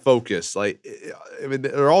he's not focused. Like, I mean,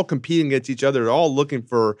 they're all competing against each other. They're all looking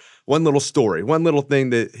for one little story, one little thing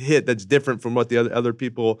that hit that's different from what the other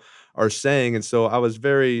people are saying. And so I was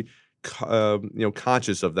very,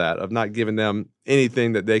 conscious of that, of not giving them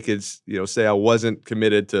anything that they could, say I wasn't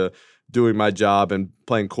committed to doing my job and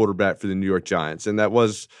playing quarterback for the New York Giants. And that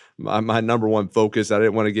was my number one focus. I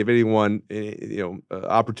didn't want to give anyone,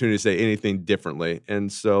 opportunity to say anything differently.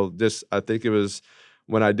 And so I think it was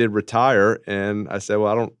when I did retire, and I said,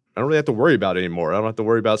 well, I don't really have to worry about it anymore. I don't have to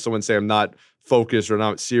worry about someone saying I'm not focused or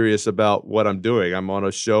not serious about what I'm doing. I'm on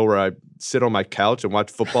a show where I sit on my couch and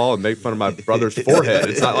watch football and make fun of my brother's forehead.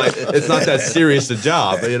 It's not that serious a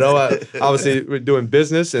job. Obviously we're doing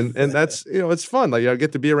business, and that's, it's fun. Like, I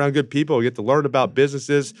get to be around good people. I get to learn about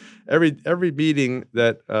businesses. Every meeting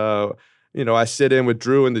that I sit in with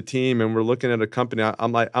Drew and the team, and we're looking at a company.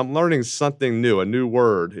 I'm learning something new, a new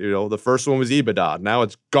word. The first one was EBITDA. Now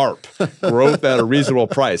it's GARP, growth at a reasonable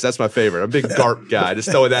price. That's my favorite. I'm a big GARP guy.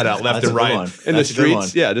 Just throwing that out left and right in the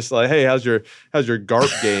streets. Yeah, just like, hey, how's your GARP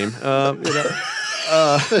game?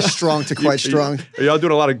 Strong to quite strong. Are y'all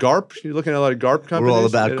doing a lot of GARP? You looking at a lot of GARP companies? We're all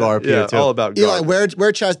about GARP here too. All about GARP. Eli,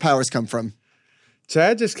 where Chaz Powers come from?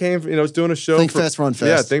 Chad just came, was doing a show. Think Fast, Run Fast.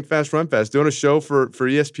 Yeah, Think Fast, Run Fast. Doing a show for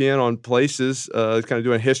ESPN on Places, kind of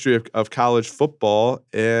doing a history of college football.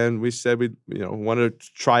 And we said we, wanted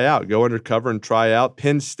to try out, go undercover and try out.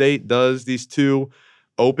 Penn State does these 2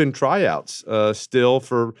 open tryouts still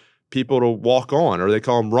for people to walk on, or they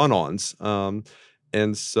call them run-ons.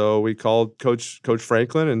 And so we called Coach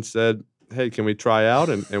Franklin and said, hey, can we try out?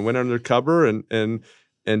 And went undercover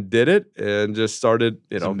and did it, and just started,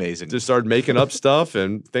 amazing. Just started making up stuff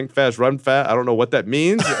and Think Fast, Run Fast. I don't know what that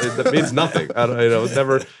means. That means nothing.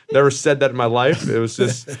 Never said that in my life. It was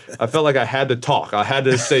just, I felt like I had to talk. I had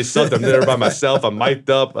to say something. I'm there by myself. I'm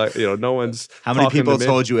mic'd up. No one's. How many people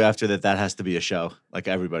told you after that has to be a show? Like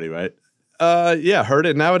everybody, right? Yeah, heard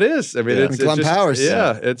it. Now it is. I mean, it's Glenn just, Powers.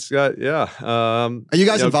 Yeah, it's got, Are you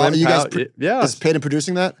guys involved? Are you guys participated in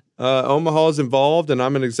producing that? Omaha's involved, and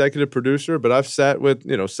I'm an executive producer. But I've sat with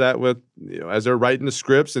as they're writing the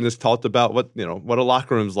scripts, and just talked about what a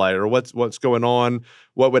locker room's like, or what's going on,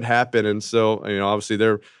 what would happen. And so obviously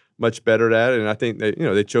they're much better at it. And I think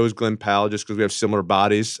they chose Glenn Powell just because we have similar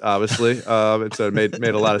bodies, obviously. So it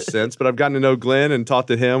made a lot of sense. But I've gotten to know Glenn and talked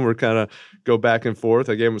to him. We're kind of go back and forth.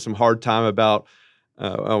 I gave him some hard time about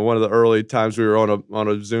one of the early times we were on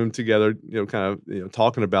a Zoom together,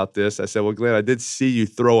 talking about this. I said, well, Glenn, I did see you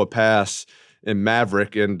throw a pass in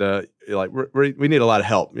Maverick, and we need a lot of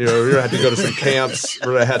help. We're gonna have to go to some camps.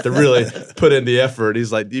 We're gonna have to really put in the effort.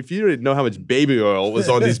 He's like, if you didn't know how much baby oil was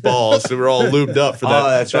on these balls, so we're all lubed up for that.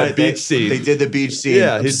 That's right. Beach scene. They did the beach scene.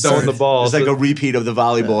 Yeah, he's throwing the balls. It's like a repeat of the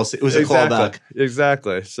volleyball. It was a callback.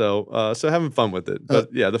 Exactly. So having fun with it. But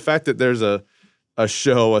yeah, the fact that there's a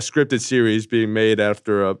show, a scripted series being made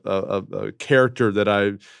after a character that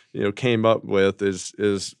I came up with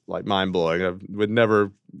is like mind blowing. I would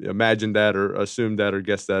never imagine that or assume that or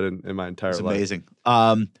guess that in my entire life. It's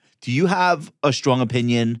amazing. Do you have a strong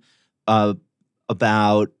opinion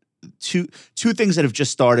about two things that have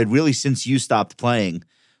just started really since you stopped playing,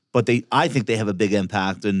 but I think they have a big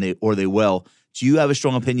impact and they will. Do you have a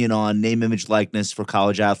strong opinion on name, image, likeness for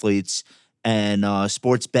college athletes and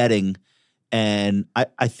sports betting? And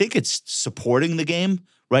I think it's supporting the game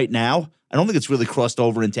right now. I don't think it's really crossed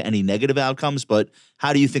over into any negative outcomes, but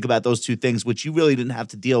how do you think about those two things, which you really didn't have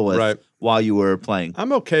to deal with while you were playing?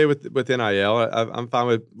 I'm okay with NIL. I'm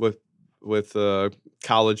fine with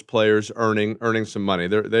college players earning some money.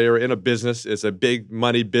 They are in a business. It's a big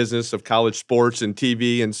money business of college sports and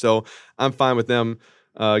TV, and so I'm fine with them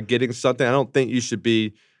getting something. I don't think you should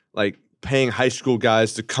be like paying high school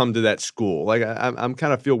guys to come to that school. Like I'm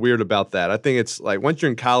kind of feel weird about that. I think it's like once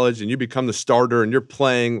you're in college and you become the starter and you're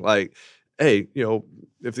playing, like, hey,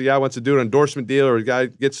 if the guy wants to do an endorsement deal or a guy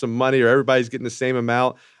gets some money or everybody's getting the same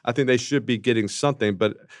amount, I think they should be getting something.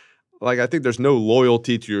 But like I think there's no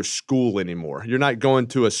loyalty to your school anymore. You're not going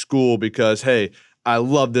to a school because, hey, I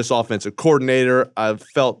love this offensive coordinator. I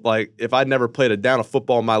felt like if I'd never played a down of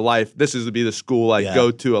football in my life, this is to be the school I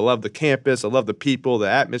go to. I love the campus. I love the people, the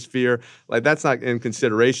atmosphere. Like that's not in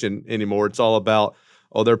consideration anymore. It's all about,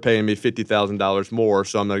 oh, they're paying me $50,000 more,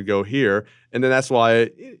 so I'm going to go here. And then that's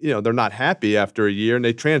why, they're not happy after a year and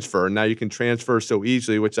they transfer. And now you can transfer so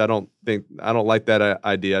easily, which I don't like that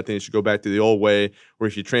idea. I think it should go back to the old way where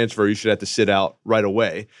if you transfer, you should have to sit out right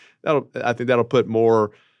away. I think that'll put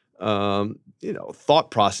more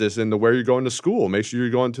thought process into where you're going to school. Make sure you're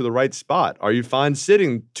going to the right spot. Are you fine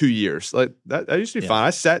sitting 2 years? Like that used to be fine. I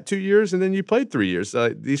sat 2 years and then you played 3 years.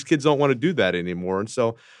 These kids don't want to do that anymore. And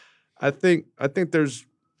so I think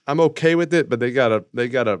I'm okay with it, but they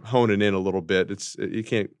gotta hone it in a little bit. You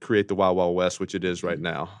can't create the Wild Wild West, which it is right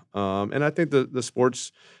now. And I think the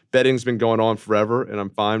sports betting's been going on forever, and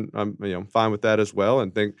I'm fine. I'm fine with that as well.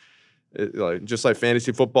 And think just like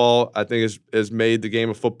fantasy football, I think has made the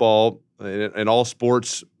game of football and all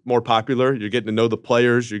sports more popular. You're getting to know the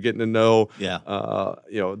players. You're getting to know,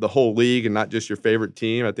 the whole league and not just your favorite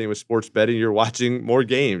team. I think with sports betting, you're watching more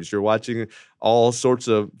games. You're watching all sorts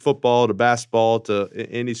of football to basketball to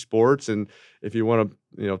any sports. And if you want to,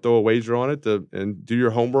 throw a wager on it and do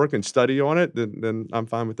your homework and study on it, then I'm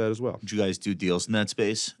fine with that as well. Would you guys do deals in that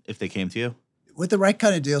space if they came to you? With the right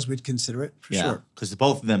kind of deals, we'd consider it for sure. Because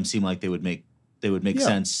both of them seem like they would make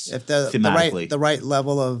sense if thematically. the right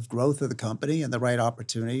level of growth of the company and the right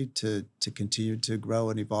opportunity to continue to grow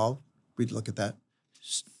and evolve, we'd look at that.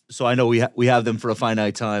 So I know we have them for a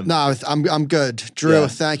finite time. No, I'm good. Drew,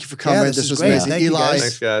 thank you for coming. this was great. amazing. Thank you, Eli, guys.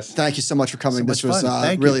 Thanks, guys. thank you so much for coming. So This much was fun.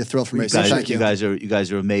 Thank really you. a thrill for me. You So guys, thank you. you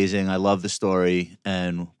guys are amazing. I love the story,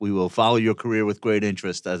 and we will follow your career with great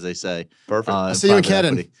interest, as they say. Perfect. I'll see you in private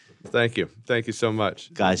Canton. equity. Thank you. Thank you so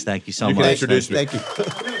much. Guys, thank you so You much. can introduce me. Thank you.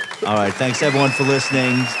 All right. Thanks, everyone, for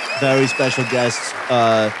listening. Very special guests.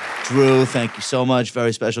 Drew, thank you so much.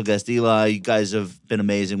 Very special guest, Eli. You guys have been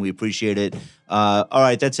amazing. We appreciate it. All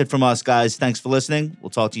right. That's it from us, guys. Thanks for listening.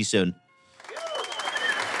 We'll talk to you soon.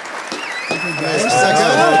 Good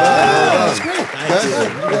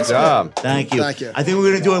job. Thank you. Thank you. I think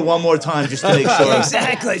we're going to do it one more time just to make sure.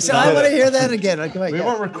 Exactly. So I want to hear that again. We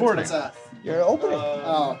weren't recording. You're opening.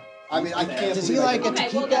 Oh, I mean, I can't. Does he like it to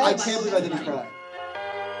keep I that? can't believe I didn't cry.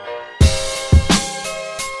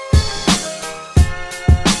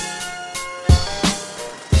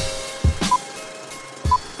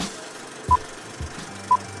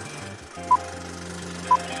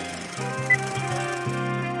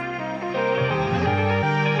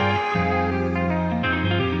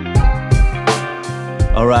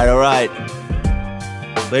 All right.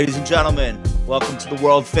 Ladies and gentlemen, welcome to the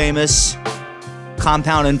world famous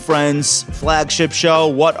Compound and Friends flagship show.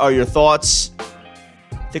 What are your thoughts?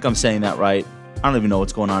 I think I'm saying that right. I don't even know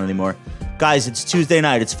what's going on anymore. Guys, it's Tuesday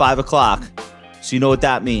night. It's 5 o'clock. So you know what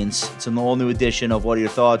that means. It's an all new edition of What Are Your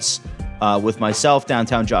Thoughts with myself,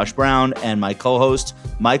 Downtown Josh Brown, and my co-host,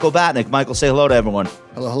 Michael Batnick. Michael, say hello to everyone.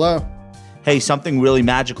 Hello. Hey, something really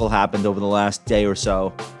magical happened over the last day or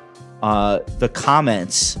so. The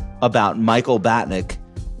comments about Michael Batnick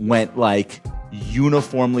went like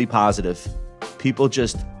uniformly positive. People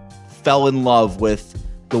just fell in love with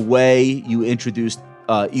the way you introduced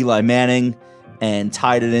Eli Manning and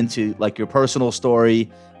tied it into like your personal story,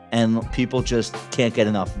 and people just can't get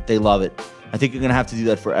enough. They love it. I think you're gonna have to do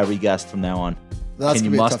that for every guest from now on. That's Can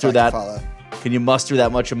you gonna be a tough muster act to that? follow. Can you muster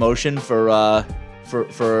that much emotion for our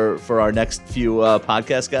next few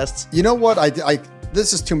podcast guests? You know what? I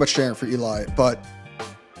this is too much sharing for Eli, but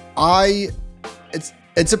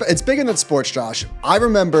it's bigger than sports, Josh. I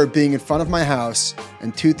remember being in front of my house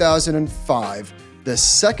in 2005, the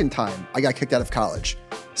second time I got kicked out of college,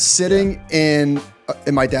 sitting in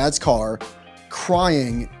my dad's car,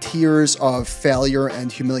 crying tears of failure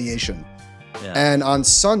and humiliation. Yeah. And on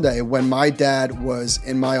Sunday, when my dad was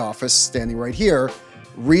in my office, standing right here,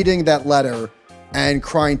 reading that letter and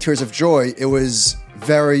crying tears of joy, it was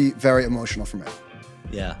very, very emotional for me.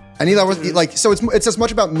 Yeah. And Eli was like, so it's as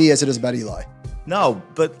much about me as it is about Eli. No,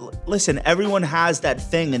 but listen, everyone has that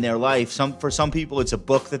thing in their life. For some people, it's a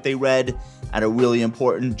book that they read at a really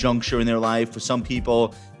important juncture in their life. For some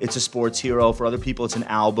people, it's a sports hero. For other people, it's an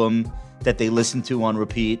album that they listen to on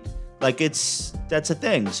repeat. Like that's a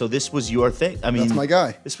thing. So this was your thing. I mean, That's my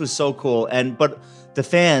guy. This was so cool. But the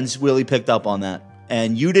fans really picked up on that.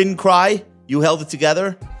 And you didn't cry. You held it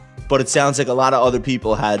together. But it sounds like a lot of other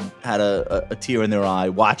people had a tear in their eye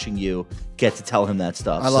watching you get to tell him that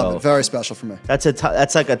stuff. I love it. Very special for me.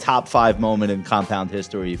 That's like a top 5 moment in Compound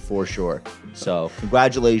history for sure. So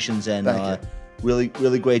congratulations and Thank you.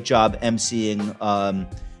 really great job emceeing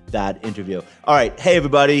that interview. All right, hey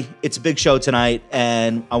everybody, it's a big show tonight,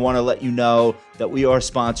 and I want to let you know that we are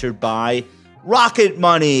sponsored by Rocket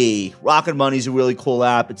Money. Rocket Money is a really cool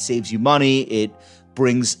app. It saves you money. It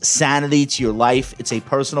brings sanity to your life. It's a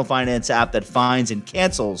personal finance app that finds and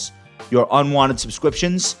cancels your unwanted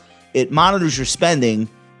subscriptions. It monitors your spending,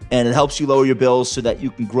 and it helps you lower your bills so that you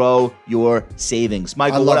can grow your savings.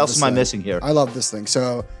 Michael, what else am I missing here? I love this thing.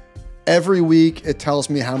 So every week it tells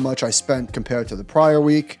me how much I spent compared to the prior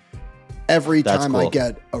week. Every That's time cool. I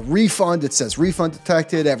get a refund, it says refund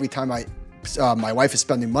detected. Every time my wife is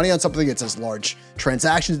spending money on something, it says large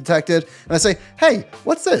transactions detected. And I say, hey,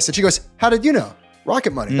 what's this? And she goes, how did you know?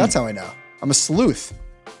 Rocket Money. That's how I know. I'm a sleuth.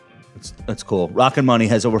 That's cool. Rocket Money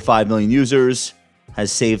has over 5 million users, has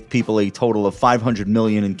saved people a total of 500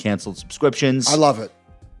 million in canceled subscriptions. I love it.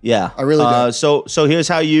 Yeah. I really do. So here's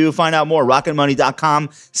how you find out more.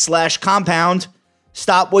 Rocketmoney.com/compound.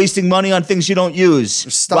 Stop wasting money on things you don't use.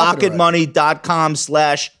 Stop it already.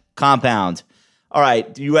 Rocketmoney.com/compound. All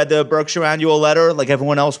right. You read the Berkshire annual letter like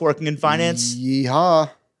everyone else working in finance? Yeehaw.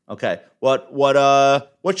 Okay. What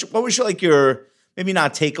was your, like your, maybe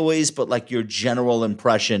not takeaways, but like your general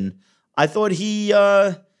impression? I thought he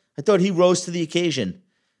rose to the occasion.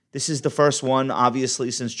 This is the first one,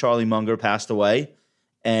 obviously, since Charlie Munger passed away.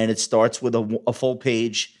 And it starts with a full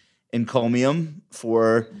page encomium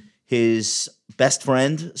for his best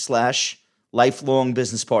friend / lifelong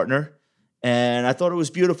business partner. And I thought it was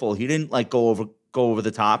beautiful. He didn't like go over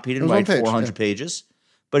the top. He didn't write 400 pages.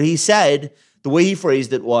 But he said, the way he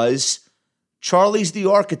phrased it was, Charlie's the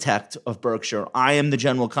architect of Berkshire. I am the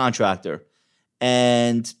general contractor.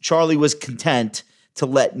 And Charlie was content to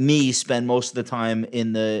let me spend most of the time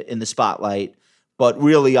in the spotlight. But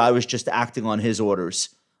really, I was just acting on his orders.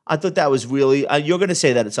 I thought that was really, you're going to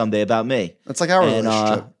say that someday about me. That's like our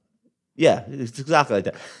relationship. Yeah, it's exactly like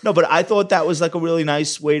that. No, but I thought that was like a really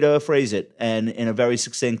nice way to phrase it and in a very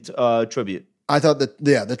succinct tribute. I thought that,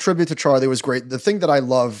 the tribute to Charlie was great. The thing that I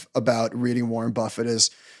love about reading Warren Buffett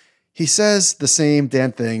is he says the same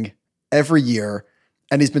damn thing every year,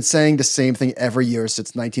 and he's been saying the same thing every year since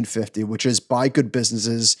 1950, which is buy good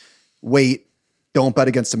businesses, wait, don't bet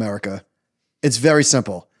against America. It's very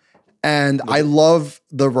simple. And I love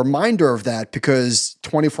the reminder of that because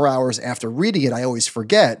 24 hours after reading it, I always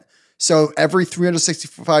forget. So every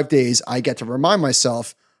 365 days, I get to remind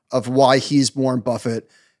myself of why he's Warren Buffett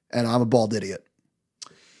and I'm a bald idiot.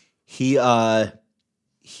 He I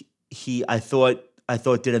thought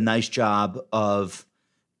did a nice job of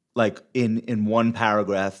like in one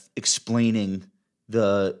paragraph explaining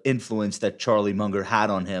the influence that Charlie Munger had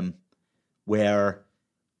on him, where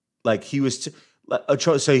like he was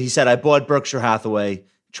so he said, I bought Berkshire Hathaway.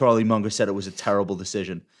 Charlie Munger said it was a terrible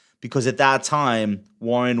decision because at that time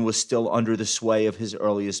Warren was still under the sway of his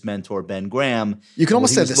earliest mentor, Ben Graham. You can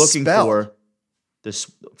almost say the spell.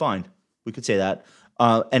 Fine, we could say that.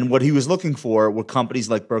 And what he was looking for were companies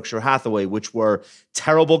like Berkshire Hathaway, which were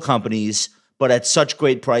terrible companies, but at such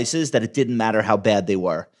great prices that it didn't matter how bad they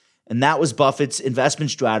were. And that was Buffett's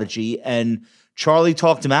investment strategy. And Charlie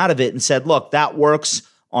talked him out of it and said, look, that works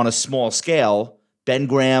on a small scale. Ben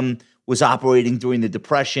Graham was operating during the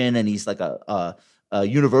Depression, and he's like a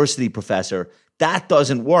university professor. That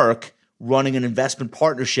doesn't work running an investment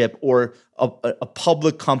partnership or a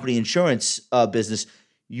public company insurance business.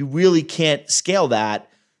 You really can't scale that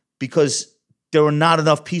because there are not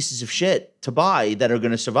enough pieces of shit to buy that are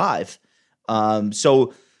going to survive.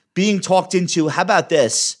 So being talked into, how about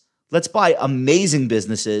this? Let's buy amazing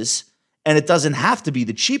businesses, and it doesn't have to be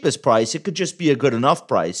the cheapest price. It could just be a good enough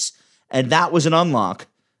price. And that was an unlock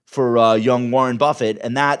for young Warren Buffett.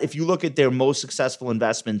 And that, if you look at their most successful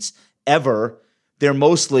investments ever, they're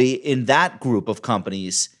mostly in that group of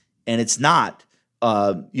companies. And it's not,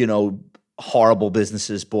 horrible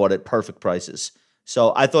businesses bought at perfect prices.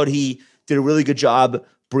 So I thought he did a really good job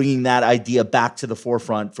bringing that idea back to the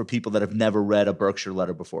forefront for people that have never read a Berkshire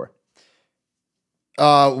letter before.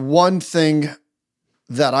 One thing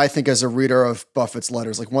that I think as a reader of Buffett's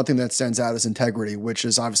letters, like one thing that stands out is integrity, which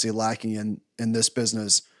is obviously lacking in this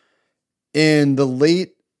business. In the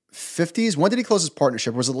late 50s, when did he close his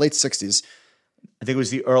partnership? Was it late 60s? I think it was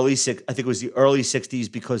the early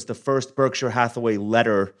 60s because the first Berkshire Hathaway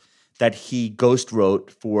letter that he ghost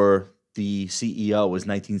wrote for the CEO was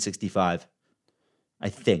 1965, I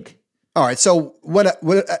think. All right. So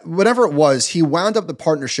whatever it was, he wound up the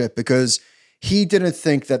partnership because he didn't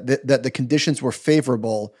think that the conditions were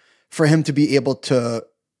favorable for him to be able to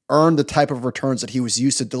earn the type of returns that he was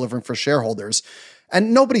used to delivering for shareholders.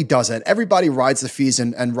 And nobody does it. Everybody rides the fees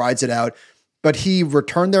and rides it out. But he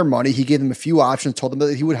returned their money. He gave them a few options, told them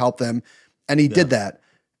that he would help them. And he did that.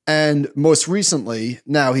 And most recently,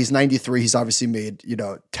 now he's 93. He's obviously made,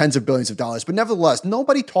 tens of billions of dollars. But nevertheless,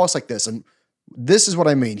 nobody talks like this. And this is what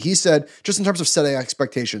I mean. He said, just in terms of setting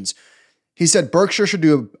expectations, he said Berkshire should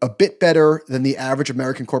do a bit better than the average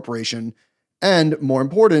American corporation. And more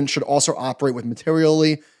important, should also operate with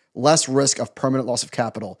materially less risk of permanent loss of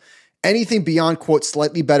capital. Anything beyond, quote,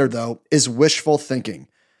 slightly better, though, is wishful thinking.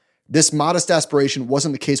 This modest aspiration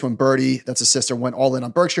wasn't the case when Bertie, that's his sister, went all in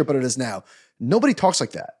on Berkshire, but it is now. Nobody talks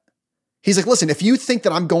like that. He's like, listen, if you think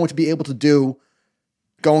that I'm going to be able to do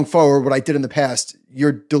going forward what I did in the past,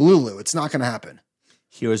 you're delulu. It's not going to happen.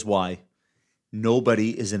 Here's why.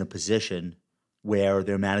 Nobody is in a position where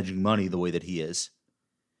they're managing money the way that he is.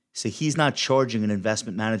 So he's not charging an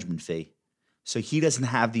investment management fee. So he doesn't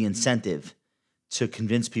have the incentive to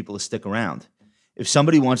convince people to stick around. If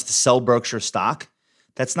somebody wants to sell Berkshire stock,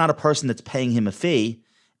 that's not a person that's paying him a fee,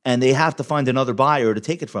 and they have to find another buyer to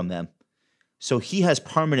take it from them. So he has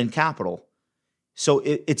permanent capital. So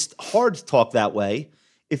it's hard to talk that way.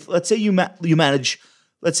 if let's say you manage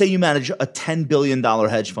a $10 billion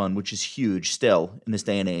hedge fund, which is huge still in this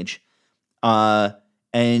day and age,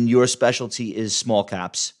 and your specialty is small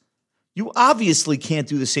caps, you obviously can't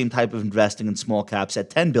do the same type of investing in small caps at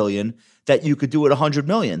 10 billion that you could do at 100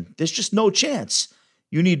 million. There's just no chance.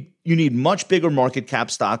 You need much bigger market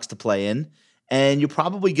cap stocks to play in, and you're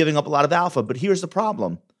probably giving up a lot of alpha. But here's the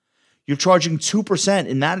problem. You're charging 2%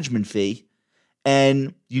 in management fee,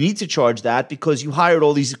 and you need to charge that because you hired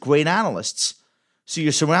all these great analysts. So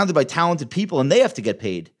you're surrounded by talented people, and they have to get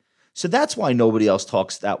paid. So that's why nobody else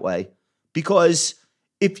talks that way. Because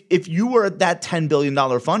if you were that $10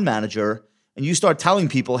 billion fund manager and you start telling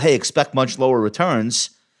people, hey, expect much lower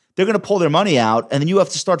returns, they're going to pull their money out, and then you have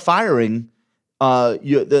to start firing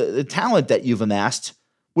the talent that you've amassed,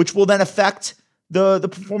 which will then affect the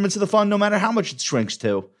performance of the fund no matter how much it shrinks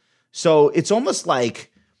to. So it's almost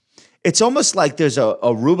like there's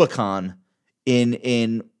a Rubicon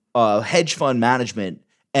in hedge fund management,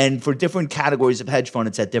 and for different categories of hedge fund,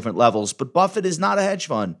 it's at different levels. But Buffett is not a hedge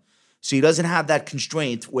fund, so he doesn't have that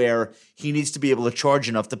constraint where he needs to be able to charge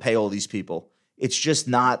enough to pay all these people. It's just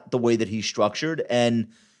not the way that he's structured. And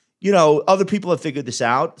other people have figured this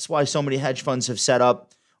out. That's why so many hedge funds have set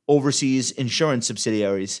up overseas insurance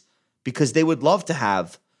subsidiaries, because they would love to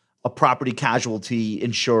have a property casualty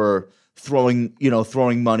insurer throwing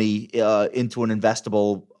money into an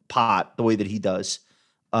investable pot the way that he does.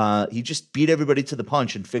 He just beat everybody to the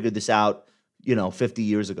punch and figured this out, 50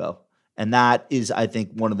 years ago. And that is, I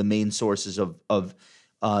think, one of the main sources of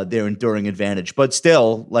their enduring advantage. But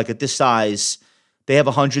still, like at this size, they have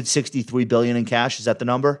 $163 billion in cash. Is that the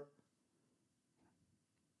number?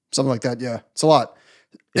 Something like that, yeah. It's a lot.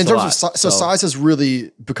 In terms of size has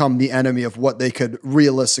really become the enemy of what they could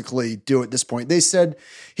realistically do at this point. He said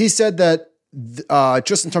that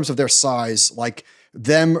just in terms of their size, like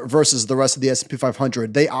them versus the rest of the S&P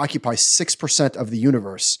 500, they occupy 6% of the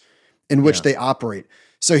universe in which they operate.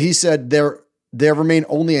 So he said there remain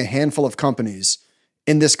only a handful of companies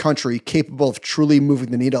in this country capable of truly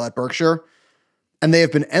moving the needle at Berkshire, and they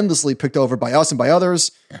have been endlessly picked over by us and by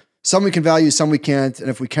others. Some we can value, some we can't. And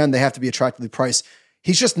if we can, they have to be attractively priced.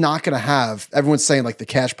 He's just not going to have, everyone's saying like the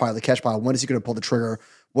cash pile. When is he going to pull the trigger?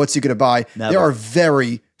 What's he going to buy? Never. There are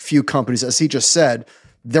very few companies, as he just said,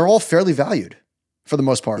 they're all fairly valued for the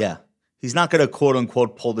most part. Yeah. He's not going to quote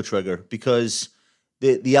unquote pull the trigger because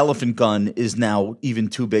the elephant gun is now even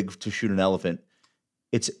too big to shoot an elephant.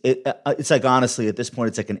 It's like, honestly, at this point,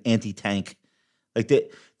 it's like an anti-tank. Like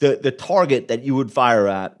the target that you would fire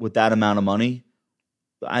at with that amount of money,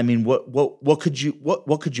 I mean, what could you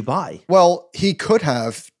buy? Well, he could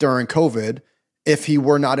have during COVID if he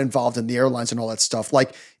were not involved in the airlines and all that stuff.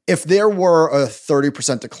 Like if there were a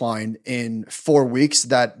 30% decline in 4 weeks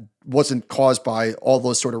that wasn't caused by all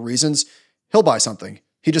those sort of reasons, he'll buy something.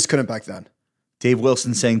 He just couldn't back then. Dave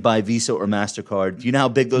Wilson saying buy Visa or MasterCard. Do you know how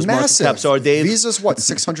big those market caps are, Dave? Visa's what,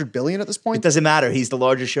 $600 billion at this point? It doesn't matter. He's the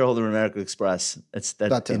largest shareholder in American Express.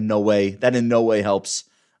 That in no way helps.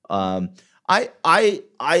 I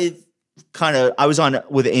was on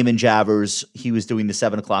with Eamon Javers. He was doing the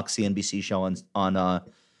 7:00 CNBC show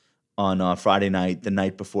on Friday night, the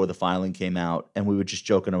night before the filing came out, and we were just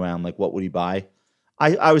joking around like, what would he buy?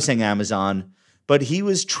 I was saying Amazon, but he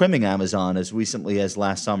was trimming Amazon as recently as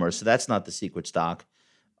last summer, so that's not the secret stock.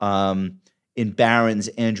 In Barron's,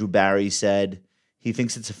 Andrew Barry said he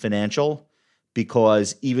thinks it's a financial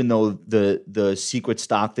because even though the secret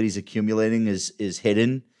stock that he's accumulating is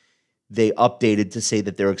hidden, they updated to say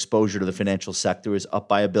that their exposure to the financial sector is up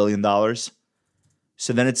by $1 billion.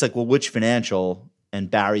 So then it's like, well, which financial?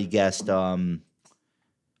 And Barry guessed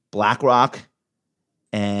BlackRock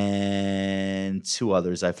and two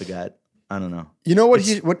others. I forgot. I don't know. You know what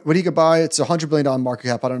he could buy? It's a $100 billion market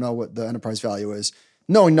cap. I don't know what the enterprise value is.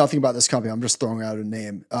 Knowing nothing about this company, I'm just throwing out a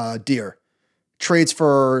name. Deere trades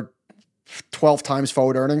for 12 times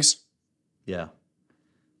forward earnings. Yeah.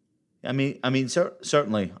 I mean,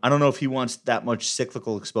 certainly. I don't know if he wants that much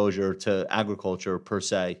cyclical exposure to agriculture per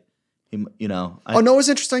se. It's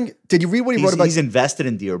interesting. Did you read what he wrote about? He's invested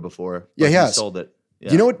in Deere before. Yeah, he has. Sold it.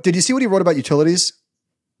 Yeah. You know what? Did you see what he wrote about utilities?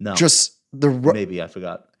 No. Maybe I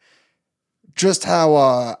forgot. Just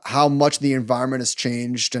how much the environment has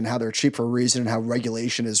changed and how they're cheap for a reason and how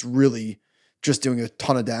regulation is really just doing a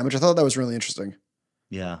ton of damage. I thought that was really interesting.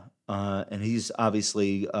 Yeah, and he's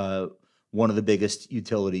obviously one of the biggest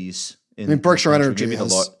utilities Berkshire Energy maybe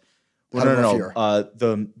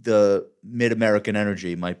the Mid-American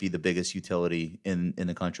Energy might be the biggest utility in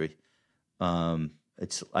the country.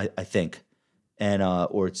 It's I think, and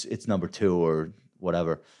or it's number 2 or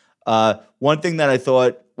whatever. One thing that I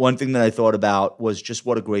thought about was just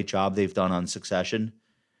what a great job they've done on succession.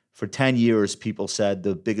 For 10 years, people said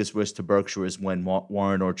the biggest risk to Berkshire is when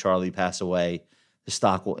Warren or Charlie pass away, the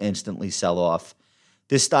stock will instantly sell off.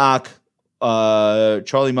 This stock,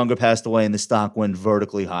 Charlie Munger passed away and the stock went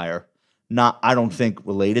vertically higher. Not, I don't think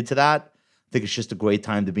related to that. I think it's just a great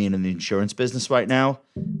time to be in the insurance business right now,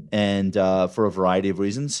 and for a variety of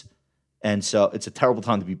reasons. And so it's a terrible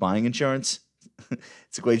time to be buying insurance.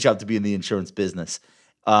 It's a great job to be in the insurance business.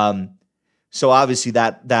 So obviously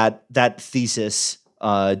that thesis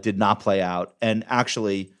did not play out. And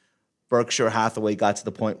actually, Berkshire Hathaway got to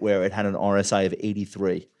the point where it had an RSI of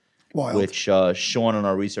 83, Wild. which Sean on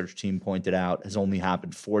our research team pointed out has only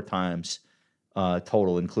happened 4 times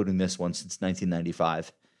total, including this one since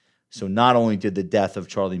 1995. So not only did the death of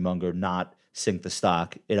Charlie Munger not sink the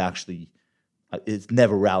stock, it actually it's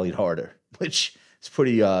never rallied harder, which is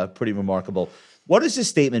pretty remarkable. What does this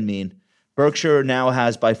statement mean? Berkshire now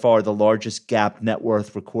has by far the largest GAAP net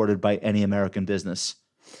worth recorded by any American business.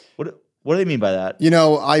 What do they mean by that? You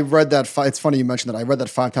know, I read that. It's funny you mentioned that. I read that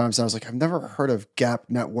 5 times, and I was like, I've never heard of GAAP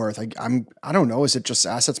net worth. I don't know. Is it just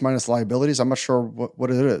assets minus liabilities? I'm not sure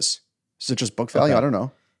what it is. Is it just book value? Okay. I don't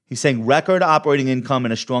know. He's saying record operating income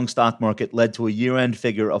and a strong stock market led to a year-end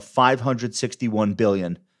figure of $561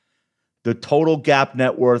 billion. The total GAAP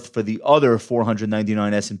net worth for the other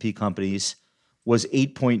 499 S&P companies was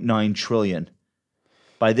 $8.9 trillion.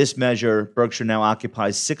 By this measure, Berkshire now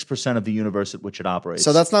occupies 6% of the universe at which it operates.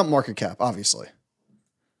 So that's not market cap, obviously.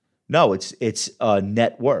 No, it's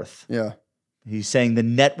net worth. Yeah. He's saying the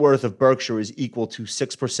net worth of Berkshire is equal to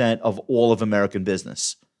 6% of all of American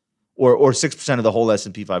business, or 6% of the whole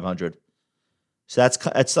S&P 500. So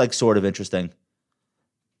that's like sort of interesting.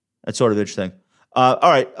 That's sort of interesting. All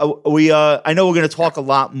right, I know we're going to talk a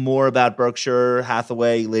lot more about Berkshire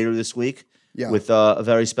Hathaway later this week with a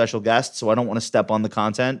very special guest. So I don't want to step on the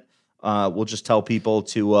content. We'll just tell people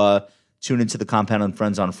to tune into the Compound and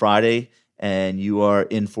Friends on Friday, and you are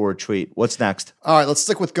in for a treat. What's next? All right, let's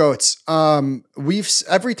stick with goats.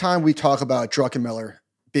 Every time we talk about Druckenmiller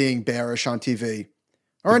being bearish on TV,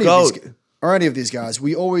 or any of these guys,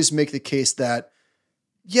 we always make the case that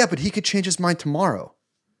but he could change his mind tomorrow,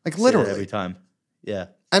 like literally every time. Yeah,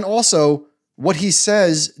 and also what he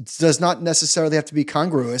says does not necessarily have to be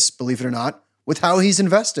congruous, believe it or not, with how he's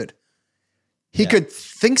invested. He could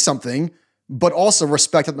think something, but also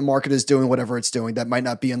respect that the market is doing whatever it's doing that might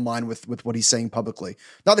not be in line with what he's saying publicly.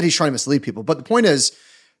 Not that he's trying to mislead people, but the point is,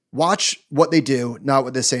 watch what they do, not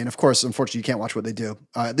what they say. And of course, unfortunately, you can't watch what they do,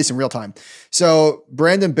 at least in real time. So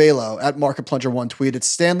Brandon Balo at Market Plunger 1 tweeted,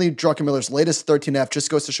 Stanley Druckenmiller's latest 13F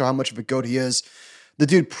just goes to show how much of a goat he is. The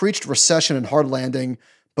dude preached recession and hard landing,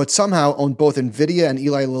 but somehow owned both NVIDIA and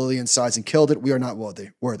Eli Lilly in size and killed it. We are not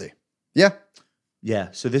worthy. Yeah? Yeah.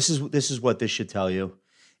 So this is what this should tell you.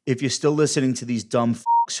 If you're still listening to these dumb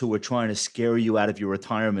fucks who are trying to scare you out of your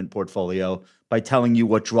retirement portfolio by telling you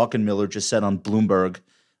what Druckenmiller just said on Bloomberg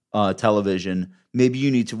television, maybe you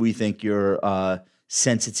need to rethink your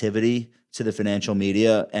sensitivity to the financial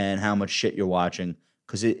media and how much shit you're watching,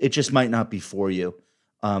 because it just might not be for you.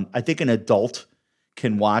 I think an adult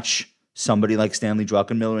can watch somebody like Stanley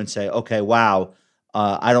Druckenmiller and say, okay, wow,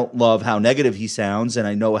 I don't love how negative he sounds, and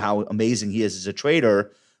I know how amazing he is as a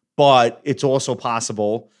trader, but it's also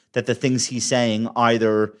possible that the things he's saying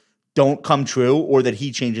either don't come true or that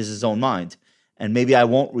he changes his own mind. And maybe I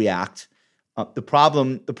won't react. The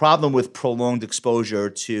problem with prolonged exposure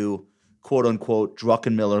to quote unquote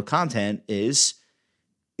Druckenmiller content is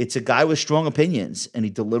it's a guy with strong opinions and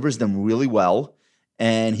he delivers them really well,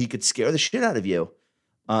 and he could scare the shit out of you.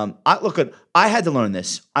 I had to learn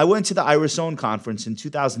this. I went to the Irish Zone conference in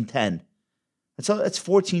 2010. That's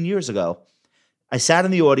 14 years ago. I sat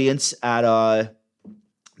in the audience at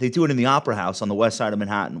they do it in the Opera House on the west side of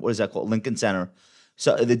Manhattan. What is that called? Lincoln Center.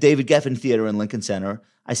 So the David Geffen Theater in Lincoln Center.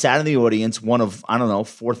 I sat in the audience, one of,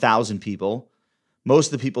 4,000 people.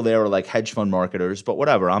 Most of the people there are like hedge fund marketers, but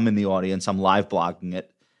whatever. I'm in the audience. I'm live blogging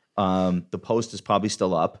it. The post is probably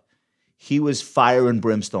still up. He was fire and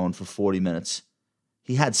brimstone for 40 minutes.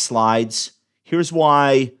 He had slides. Here's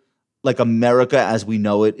why, like, America as we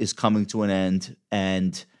know it is coming to an end,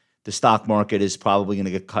 and the stock market is probably going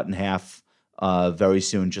to get cut in half very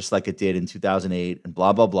soon, just like it did in 2008, and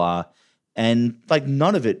blah, blah, blah. And like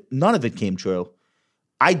none of it came true.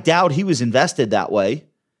 I doubt he was invested that way.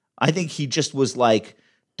 I think he just was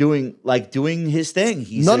doing his thing.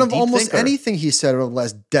 He's none a of deep almost thinker. anything he said over the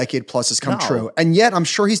last decade plus has come true. And yet I'm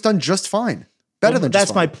sure he's done just fine. Better than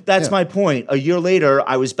just fine. That's my point. A year later,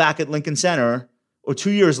 I was back at Lincoln Center, or 2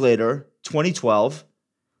 years later, 2012.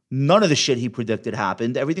 None of the shit he predicted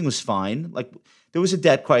happened. Everything was fine. Like, there was a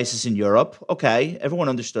debt crisis in Europe. Okay, everyone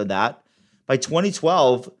understood that. By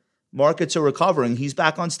 2012, markets are recovering, he's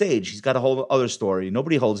back on stage. He's got a whole other story.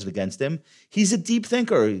 Nobody holds it against him. He's a deep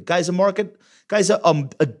thinker. Guy's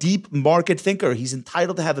a deep market thinker. He's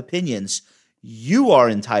entitled to have opinions. You are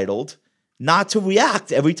entitled not to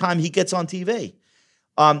react every time he gets on TV.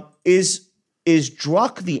 Is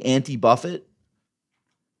Druck the anti-Buffett?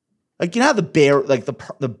 Like, you know how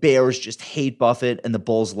the Bears just hate Buffett and the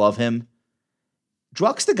Bulls love him?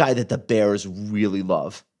 Druck's the guy that the Bears really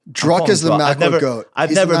love. Druck is the macro goat. I've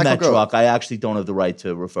He's never the macro met goat. Druck. I actually don't have the right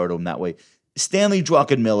to refer to him that way. Stanley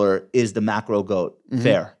Druckenmiller is the macro goat.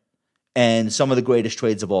 Fair. And some of the greatest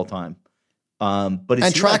trades of all time. But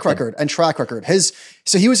And track record.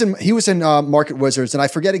 So he was in Market Wizards, and I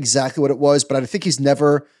forget exactly what it was, but I think he's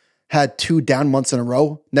never had 2 down months in a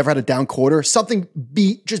row, never had a down quarter, something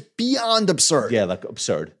just beyond absurd. Yeah, like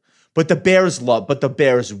absurd. But the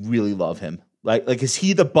Bears really love him. Like, is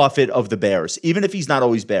he the Buffett of the Bears? Even if he's not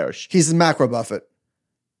always bearish. He's the macro Buffett.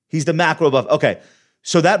 He's the macro Buffett. Okay.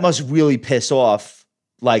 So that must really piss off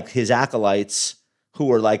like his acolytes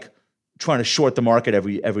who are like trying to short the market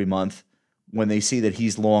every month when they see that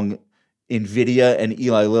he's long Nvidia and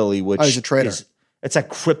Eli Lilly, which he's a trader. It's like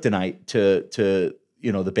kryptonite to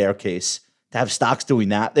the bear case. To have stocks doing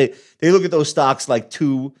that. They look at those stocks like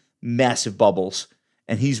 2 massive bubbles,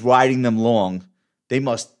 and he's riding them long. They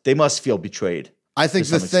must feel betrayed. I think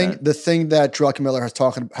the thing that Druckenmiller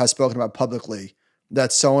has spoken about publicly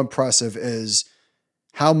that's so impressive is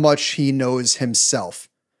how much he knows himself.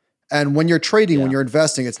 And when you're trading, when you're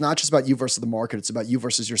investing, it's not just about you versus the market, it's about you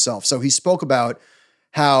versus yourself. So he spoke about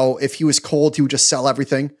how if he was cold, he would just sell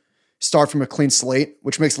everything, start from a clean slate,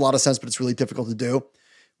 which makes a lot of sense, but it's really difficult to do.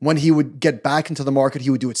 When he would get back into the market, he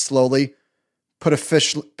would do it slowly, put a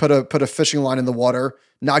fishing line in the water,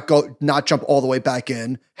 not jump all the way back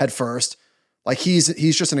in head first. Like he's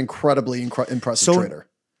just an incredibly impressive trader.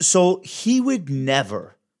 So he would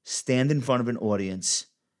never stand in front of an audience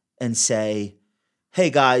and say, "Hey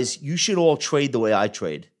guys, you should all trade the way I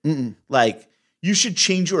trade. Like, you should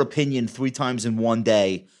change your opinion 3 times in one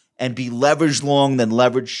day and be leverage long, then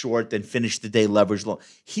leverage short, then finish the day leverage long."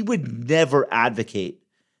 He would never advocate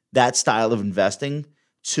that style of investing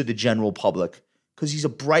to the general public because he's a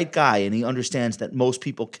bright guy and he understands that most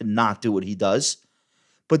people cannot do what he does.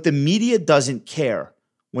 But the media doesn't care.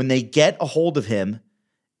 When they get a hold of him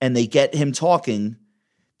and they get him talking,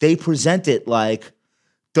 they present it like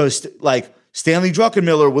Stanley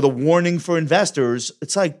Druckenmiller with a warning for investors.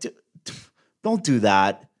 It's like, don't do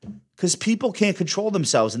that, because people can't control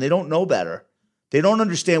themselves and they don't know better. They don't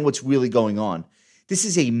understand what's really going on. This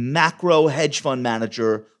is a macro hedge fund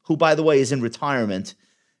manager who, by the way, is in retirement,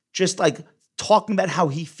 just like talking about how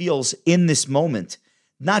he feels in this moment,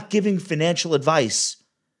 not giving financial advice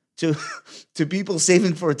to people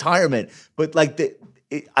saving for retirement. But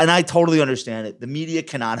and I totally understand it. The media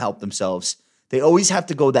cannot help themselves. They always have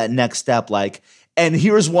to go that next step. And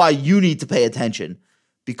here's why you need to pay attention,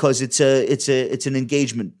 because it's an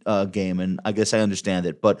engagement game, and I guess I understand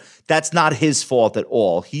it. But that's not his fault at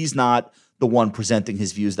all. He's not the one presenting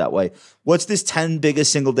his views that way. What's this 10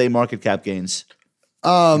 biggest single day market cap gains?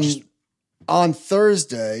 On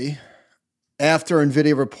Thursday, after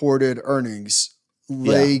NVIDIA reported earnings,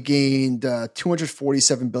 they gained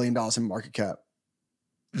 $247 billion in market cap.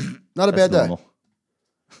 Not a bad day.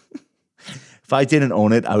 If I didn't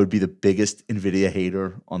own it, I would be the biggest NVIDIA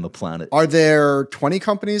hater on the planet. Are there 20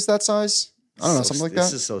 companies that size? I don't know, something like that.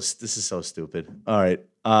 This is so stupid. All right.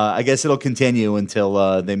 I guess it'll continue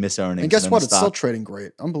until they miss earnings. And guess what? It's still trading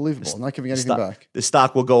great. Unbelievable. Not giving anything back. The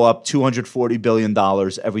stock will go up $240 billion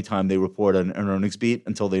every time they report an earnings beat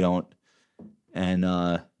until they don't. And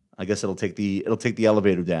I guess it'll take the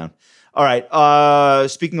elevator down. All right.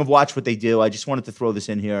 Speaking of watch what they do, I just wanted to throw this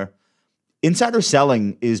in here. Insider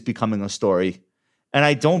selling is becoming a story. And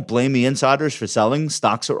I don't blame the insiders for selling.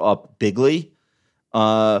 Stocks are up bigly.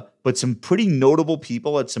 But some pretty notable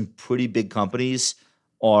people at some pretty big companies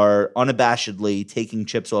are unabashedly taking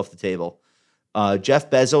chips off the table. Jeff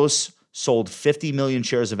Bezos sold 50 million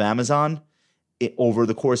shares of Amazon over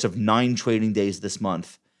the course of 9 trading days this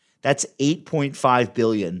month. That's $8.5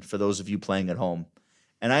 billion for those of you playing at home.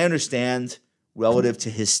 And I understand relative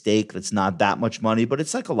to his stake, that's not that much money, but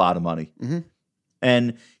it's like a lot of money. Mm-hmm.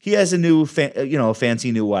 And he has a new,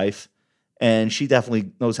 fancy new wife, and she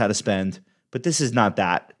definitely knows how to spend. But this is not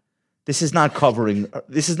that. This is not covering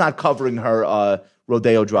her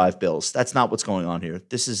Rodeo Drive bills. That's not what's going on here.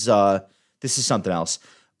 This is something else.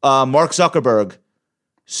 Mark Zuckerberg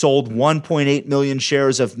sold 1.8 million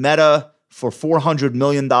shares of Meta for $400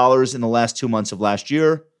 million in the last 2 months of last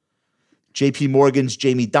year. JP Morgan's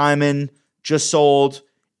Jamie Dimon just sold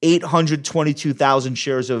 822,000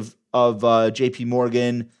 shares of JP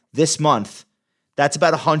Morgan this month, that's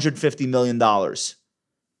about $150 million.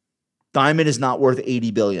 Diamond is not worth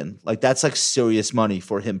 $80 billion. Like, that's like serious money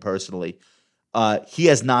for him personally. He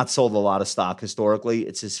has not sold a lot of stock historically.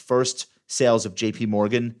 It's his first sales of JP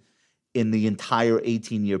Morgan in the entire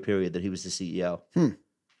 18-year period that he was the CEO.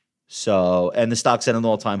 So, and the stock's at an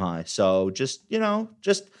all-time high. So just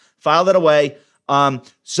file that away.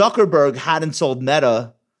 Zuckerberg hadn't sold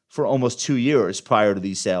Meta for almost 2 years prior to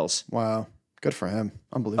these sales. Wow. Good for him.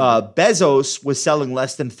 Unbelievable. Bezos was selling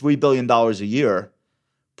less than $3 billion a year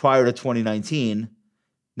prior to 2019.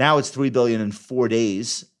 Now it's $3 billion in 4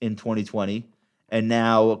 days in 2020. And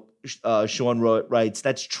now Sean writes,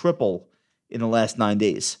 that's triple in the last 9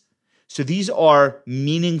 days. So these are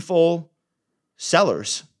meaningful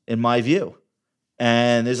sellers, in my view.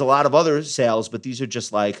 And there's a lot of other sales, but these are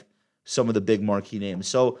just like some of the big marquee names.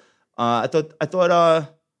 So I thought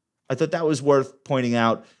that was worth pointing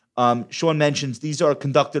out. Sean mentions these are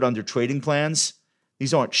conducted under trading plans.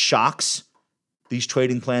 These aren't shocks. These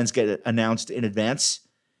trading plans get announced in advance,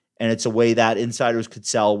 and it's a way that insiders could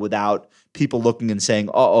sell without people looking and saying,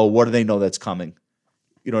 "Uh-oh, what do they know that's coming?"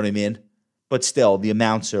 You know what I mean? But still, the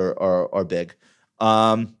amounts are big.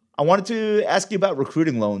 I wanted to ask you about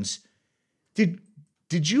recruiting loans. Did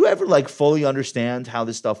you ever like fully understand how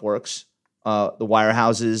this stuff works? The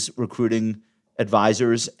wirehouses recruiting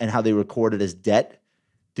advisors and how they record it as debt.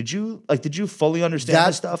 Did you fully understand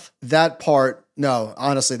this stuff? That part, no,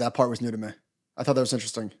 honestly, that part was new to me. I thought that was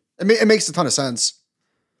interesting. It makes a ton of sense.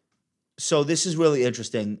 So this is really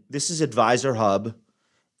interesting. This is Advisor Hub,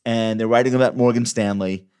 and they're writing about Morgan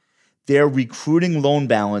Stanley. Their recruiting loan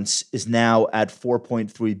balance is now at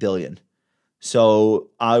 $4.3 billion. So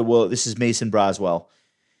this is Mason Braswell.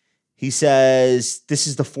 He says this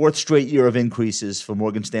is the fourth straight year of increases for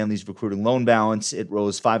Morgan Stanley's recruiting loan balance. It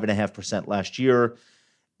rose 5.5% last year.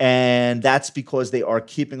 And that's because they are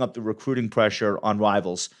keeping up the recruiting pressure on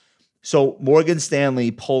rivals. So Morgan Stanley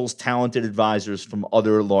pulls talented advisors from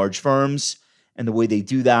other large firms. And the way they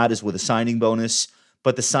do that is with a signing bonus.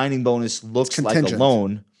 But the signing bonus looks like a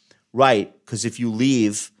loan. Right, because if you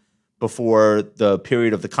leave before the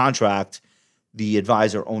period of the contract, the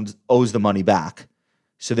advisor owes the money back.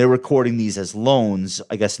 So they're recording these as loans,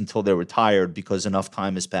 I guess, until they're retired because enough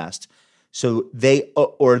time has passed. So they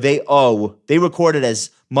record it as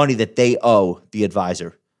money that they owe the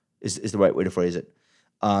advisor is the right way to phrase it.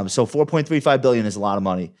 So $4.35 billion is a lot of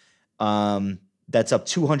money. That's up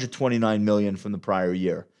 $229 million from the prior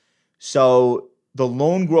year. So the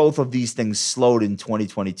loan growth of these things slowed in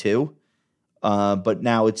 2022, but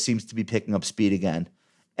now it seems to be picking up speed again.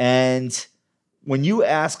 And when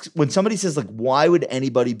somebody says like, why would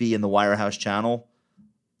anybody be in the wirehouse channel?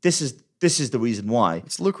 This is the reason why.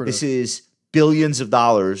 It's lucrative. This is billions of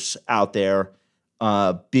dollars out there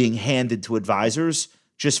being handed to advisors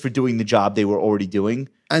just for doing the job they were already doing.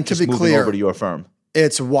 And to be moving clear, over to your firm.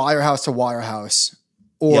 It's wirehouse to wirehouse.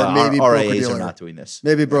 Or Yeah, maybe our broker RIAs dealer. are not doing this.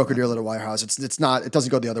 Maybe broker dealer to wirehouse. It's not. It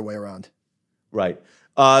doesn't go the other way around. Right.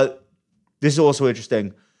 This is also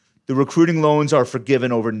interesting. The recruiting loans are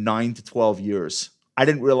forgiven over 9 to 12 years. I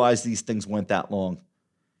didn't realize these things went that long.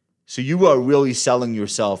 So you are really selling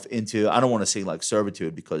yourself into, I don't want to say like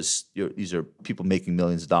servitude because these are people making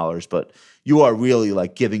millions of dollars, but you are really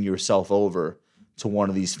like giving yourself over to one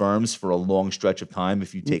of these firms for a long stretch of time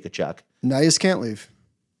if you take a check. Now you just can't leave.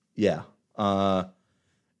 Yeah.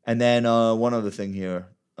 And then one other thing here.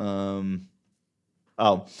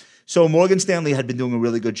 So Morgan Stanley had been doing a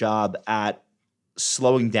really good job at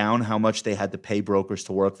slowing down how much they had to pay brokers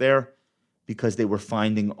to work there because they were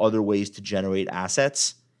finding other ways to generate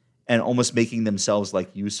assets and almost making themselves like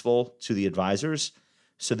useful to the advisors.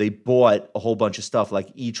 So they bought a whole bunch of stuff like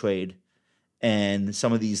E-Trade and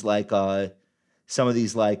some of these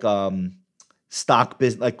stock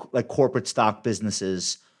business, like corporate stock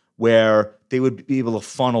businesses where they would be able to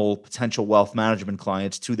funnel potential wealth management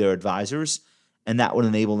clients to their advisors, and that would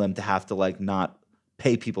enable them to have to like not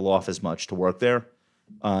pay people off as much to work there.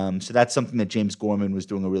 So that's something that James Gorman was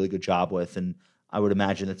doing a really good job with, and I would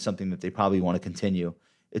imagine it's something that they probably want to continue.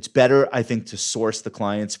 It's better, I think, to source the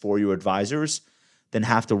clients for your advisors than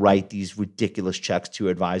have to write these ridiculous checks to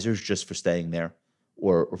your advisors just for staying there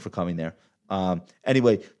or for coming there.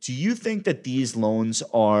 Anyway, do you think that these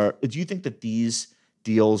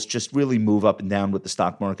deals just really move up and down with the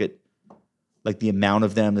stock market? Like the amount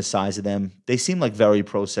of them, the size of them, they seem like very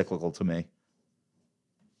pro-cyclical to me.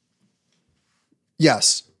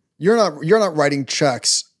 Yes, you're not writing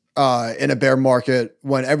checks in a bear market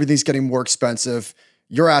when everything's getting more expensive.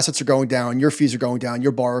 Your assets are going down, your fees are going down,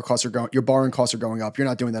 your borrowing costs are going up. You're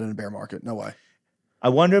not doing that in a bear market. No way. I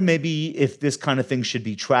wonder maybe if this kind of thing should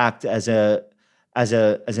be tracked as a as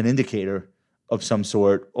an indicator of some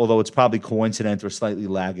sort, although it's probably coincident or slightly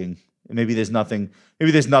lagging. Maybe there's nothing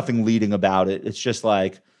leading about it. It's just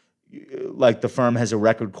like the firm has a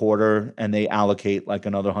record quarter and they allocate like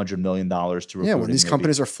another $100 million to recruiting. Yeah, when these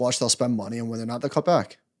companies are flush, they'll spend money, and when they're not, they'll cut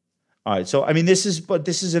back. All right, so I mean, this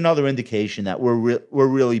is another indication that we're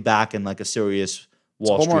really back in like a serious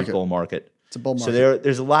Wall Street bull market. It's a bull market. So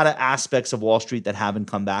there's a lot of aspects of Wall Street that haven't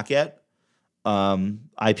come back yet.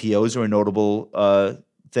 IPOs are a notable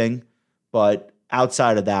thing, but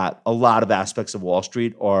outside of that, a lot of aspects of Wall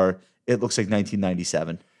Street it looks like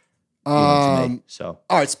 1997. To me, so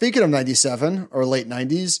all right. Speaking of 97 or late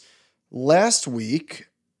 90s, last week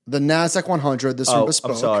the Nasdaq 100. This one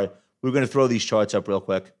bespoke. I'm sorry. We're going to throw these charts up real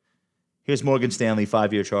quick. Here's Morgan Stanley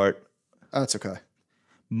 5-year chart. That's okay.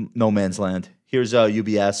 No man's land. Here's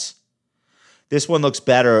UBS. This one looks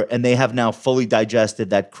better, and they have now fully digested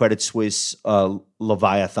that Credit Suisse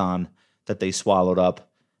Leviathan that they swallowed up.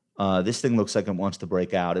 This thing looks like it wants to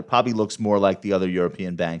break out. It probably looks more like the other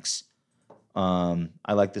European banks. I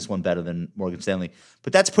like this one better than Morgan Stanley.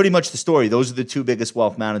 But that's pretty much the story. Those are the two biggest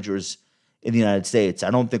wealth managers in the United States.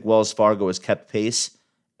 I don't think Wells Fargo has kept pace,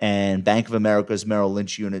 and Bank of America's Merrill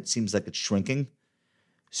Lynch unit seems like it's shrinking.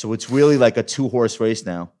 So it's really like a two-horse race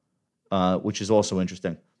now, which is also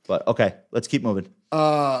interesting. But okay, let's keep moving.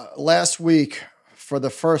 Last week, for the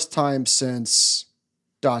first time since ...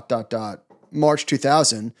 March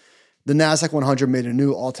 2000, the Nasdaq 100 made a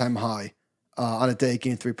new all-time high on a day, it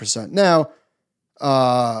gained 3%. Now,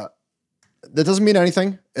 that doesn't mean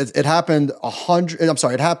anything. It happened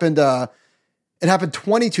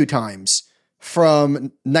 22 times from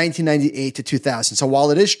 1998 to 2000. So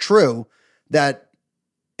while it is true that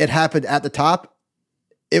it happened at the top,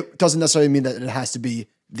 it doesn't necessarily mean that it has to be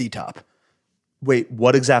the top. Wait,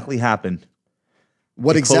 what exactly happened?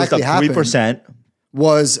 What exactly happened 3%.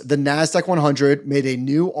 Was the Nasdaq 100 made a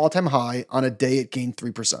new all-time high on a day it gained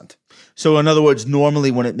 3%. So in other words,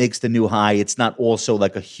 normally when it makes the new high, it's not also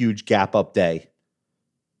like a huge gap up day.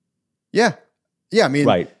 Yeah. I mean,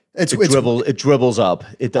 right. It dribbles up.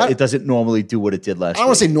 It doesn't normally do what it did last. I don't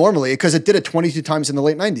want to say normally because it did it 22 times in the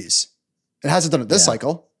late 90s. It hasn't done it this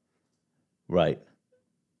cycle. Right.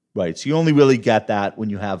 So you only really get that when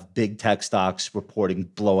you have big tech stocks reporting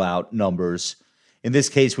blowout numbers. In this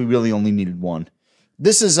case, we really only needed one.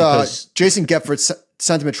 This is Jason Gepford,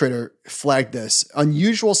 sentiment trader, flagged this.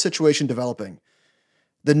 Unusual situation developing.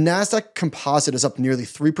 The NASDAQ composite is up nearly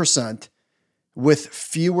 3% with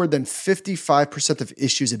fewer than 55% of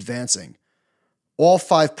issues advancing. All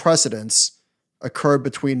 5 precedents occurred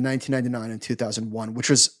between 1999 and 2001, which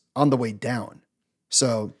was on the way down.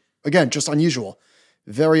 So again, just unusual.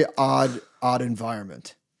 Very odd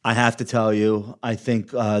environment. I have to tell you, I think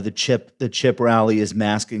the chip rally is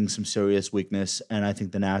masking some serious weakness, and I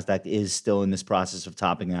think the Nasdaq is still in this process of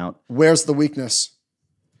topping out. Where's the weakness?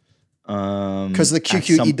 Because the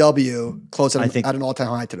QQEW closed at an all-time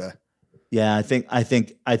high today. Yeah, I think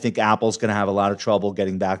Apple's going to have a lot of trouble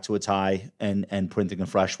getting back to its high and printing a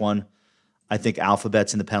fresh one. I think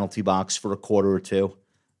Alphabet's in the penalty box for a quarter or two,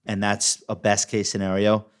 and that's a best case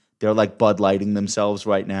scenario. They're like Bud Lighting themselves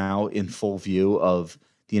right now in full view of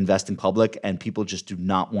the investing public, and people just do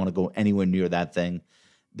not want to go anywhere near that thing.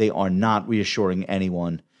 They are not reassuring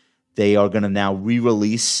anyone. They are going to now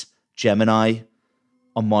re-release Gemini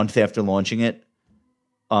a month after launching it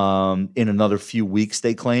in another few weeks,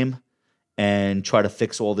 they claim, and try to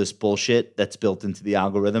fix all this bullshit that's built into the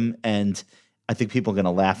algorithm. And I think people are going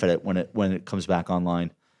to laugh at it when it comes back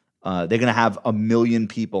online. They're going to have 1 million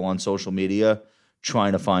people on social media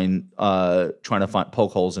trying to find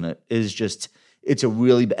poke holes in it. It's a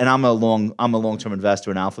really, and I'm a long-term investor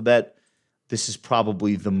in Alphabet. This is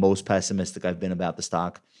probably the most pessimistic I've been about the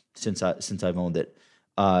stock since I've owned it.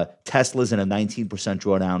 Tesla's in a 19%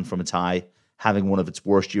 drawdown from its high, having one of its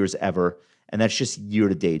worst years ever, and that's just year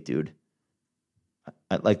to date, dude.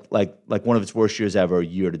 Like one of its worst years ever,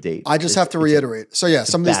 year to date. I just have to reiterate. So yeah,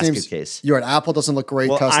 some of these names. Case. You're at Apple doesn't look great.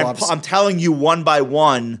 Well, Tesla. I'm telling you one by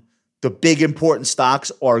one, the big important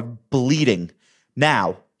stocks are bleeding.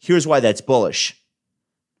 Now, here's why that's bullish.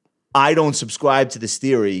 I don't subscribe to this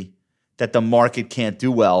theory that the market can't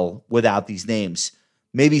do well without these names.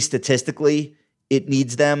 Maybe statistically it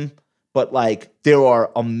needs them, but like there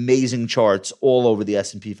are amazing charts all over the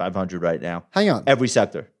S&P 500 right now. Hang on. Every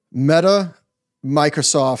sector. Meta,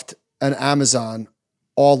 Microsoft, and Amazon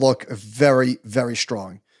all look very, very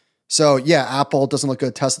strong. So yeah, Apple doesn't look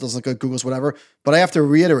good, Tesla doesn't look good, Google's whatever. But I have to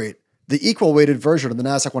reiterate, the equal weighted version of the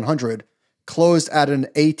NASDAQ 100 closed at an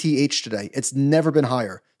ATH today. It's never been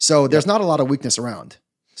higher. So there's not a lot of weakness around.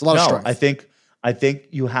 It's a lot of strength. I think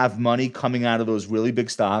you have money coming out of those really big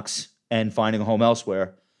stocks and finding a home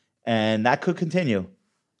elsewhere, and that could continue.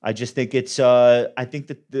 I just think it's. I think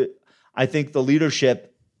the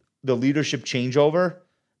leadership changeover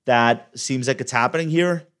that seems like it's happening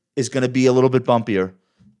here is going to be a little bit bumpier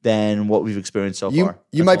than what we've experienced so far.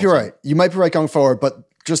 You might be right. You might be right going forward, but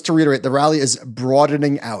just to reiterate, the rally is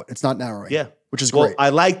broadening out. It's not narrowing. Yeah, which is great.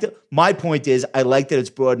 My point is, I like that it's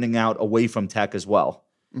broadening out away from tech as well.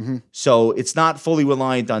 Mm-hmm. So it's not fully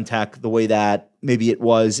reliant on tech the way that maybe it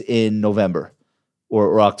was in November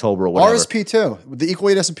or October or whatever. RSP too. The equal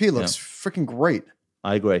weight S&P looks freaking great.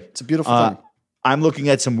 I agree. It's a beautiful thing. I'm looking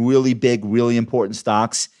at some really big, really important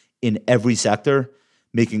stocks in every sector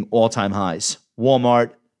making all-time highs.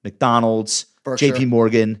 Walmart, McDonald's, Berkshire. JP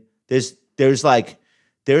Morgan. There's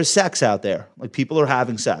sex out there. Like people are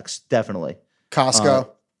having sex, definitely. Costco.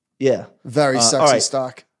 Yeah. Very sexy all right.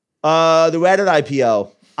 stock. The Reddit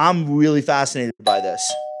IPO. I'm really fascinated by this.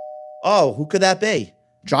 Oh, who could that be?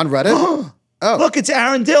 John Reddit? Oh. Look, it's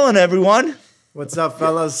Aaron Dillon, everyone. What's up,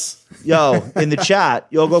 fellas? Yo, in the chat,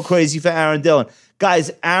 you'll go crazy for Aaron Dillon. Guys,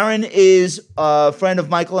 Aaron is a friend of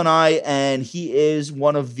Michael and I, and he is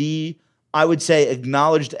one of the, I would say,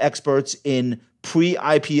 acknowledged experts in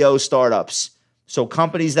pre-IPO startups. So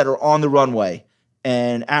companies that are on the runway.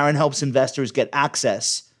 And Aaron helps investors get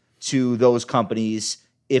access to those companies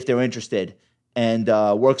if they're interested, and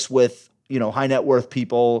works with high net worth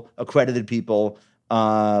people, accredited people.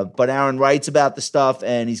 But Aaron writes about the stuff,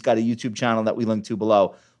 and he's got a YouTube channel that we link to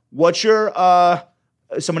below. What's your?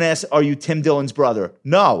 Someone asked, "Are you Tim Dillon's brother?"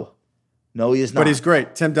 No, he is not. But he's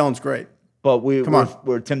great. Tim Dillon's great. But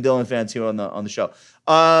we're Tim Dillon fans here on the show.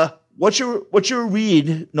 What's your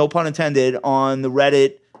read? No pun intended. On the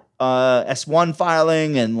Reddit S1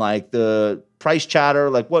 filing and like the price chatter.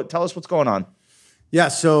 Like what? Tell us what's going on. Yeah,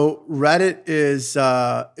 so Reddit is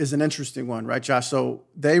an interesting one, right, Josh? So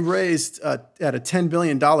they raised at a $10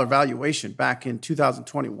 billion valuation back in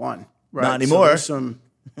 2021, right? Not anymore. So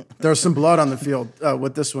there's some blood on the field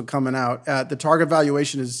with this one coming out. The target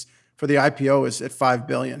valuation is for the IPO is at $5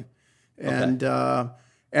 billion, and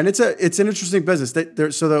it's an interesting business.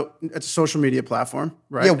 It's a social media platform,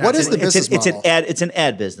 right? Yeah, what is the business model? It's an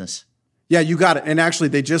ad business. Yeah, you got it. And actually,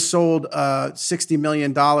 they just sold a $60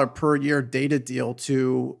 million per year data deal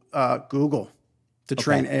to Google to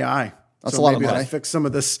train AI. That's a lot of money. Maybe fix some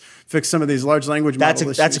of these large language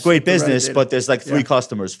models. That's a great business, but there's like 3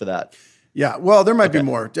 customers for that. Yeah, well, there might be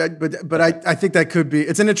more, but I think that could be.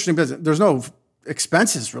 It's an interesting business. There's no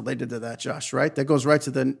expenses related to that, Josh. Right? That goes right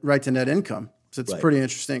to net income. So it's pretty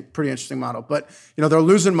interesting model. But they're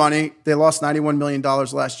losing money. They lost $91 million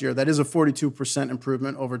last year. That is a 42%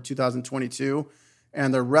 improvement over 2022,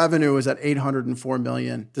 and their revenue is at $804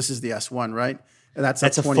 million. This is the S1, right? And that's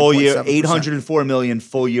a full year, $804 million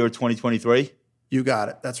full year 2023. You got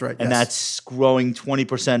it. That's right. And that's growing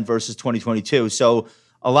 20% versus 2022. So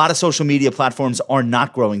a lot of social media platforms are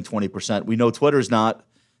not growing 20%. We know Twitter's not.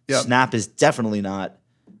 Yep. Snap is definitely not.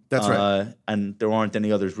 That's right. And there aren't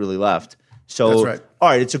any others really left. So, that's right. All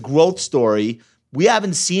right, it's a growth story. We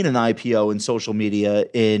haven't seen an IPO in social media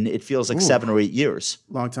in, it feels like 7 or 8 years.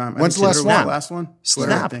 Long time. When's the last one? Last one?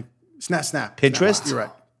 Snap. Snap. Pinterest? You're right.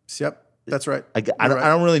 Yep, that's right. I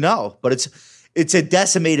don't really know, but it's a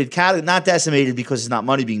decimated category. Not decimated because it's not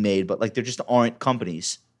money being made, but like there just aren't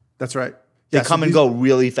companies. That's right. They come and go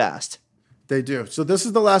really fast. They do. So this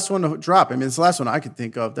is the last one to drop. I mean, it's the last one I could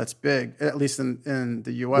think of that's big, at least in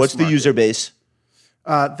the U.S. What's the user base?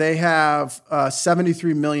 They have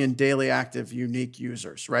 73 million daily active unique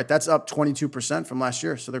users, right? That's up 22% from last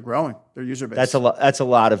year. So they're growing their user base. That's a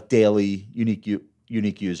lot of daily unique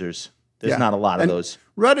users. There's not a lot of those.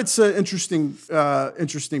 Reddit's an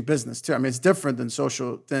interesting business too. I mean, it's different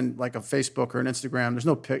than like a Facebook or an Instagram. There's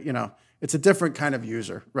no it's a different kind of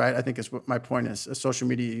user, right? I think is what my point is, a social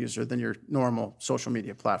media user than your normal social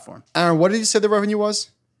media platform. Aaron, what did you say the revenue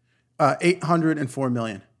was? $804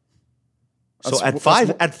 million. So at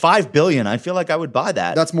 $5 billion, I feel like I would buy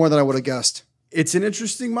that. That's more than I would have guessed. It's an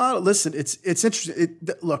interesting model. Listen, it's interesting.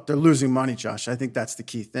 Look, they're losing money, Josh. I think that's the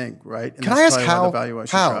key thing, right? And can I ask how?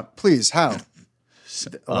 Drop. Please, how?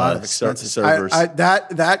 A lot of expenses. Servers.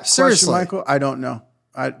 That Seriously. question, Michael, I don't know.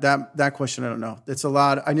 That question, I don't know. It's a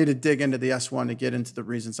lot. I need to dig into the S1 to get into the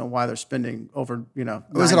reasons on why they're spending over,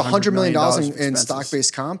 Was it $100 million in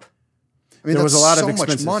stock-based comp? I mean, there was a lot of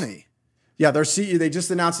expenses. Much money. Yeah, their CEO. They just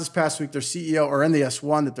announced this past week their CEO, or in the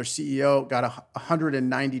S1, that their CEO got a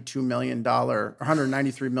 $192 million or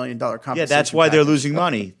 $193 million compensation. Yeah, that's why they're losing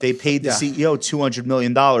money. They paid the CEO $200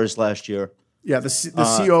 million last year. Yeah, the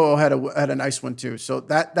COO had a nice one too. So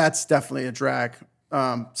that's definitely a drag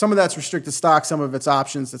Some of that's restricted stock, some of it's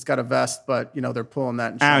options that's got a vest, but they're pulling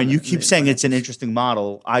that. And Aaron, you keep saying it's an interesting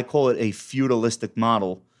model. I call it a feudalistic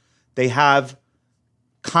model. They have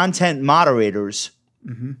content moderators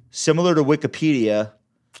similar to Wikipedia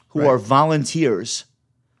who are volunteers.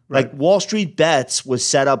 Right. Like Wall Street Bets was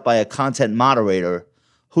set up by a content moderator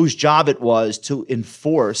whose job it was to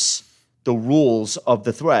enforce the rules of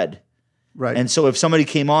the thread. Right. And so if somebody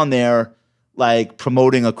came on there like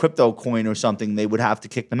promoting a crypto coin or something, they would have to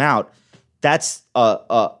kick them out. That's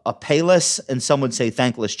a payless and some would say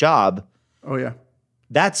thankless job. Oh yeah.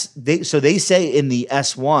 So they say in the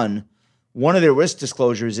S1, one of their risk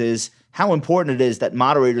disclosures is how important it is that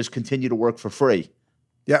moderators continue to work for free.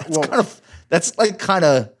 Yeah, that's kind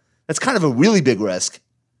of a really big risk.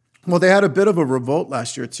 Well, they had a bit of a revolt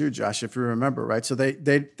last year too, Josh, if you remember, right? So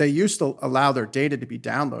they used to allow their data to be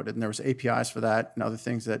downloaded, and there was APIs for that and other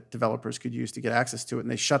things that developers could use to get access to it,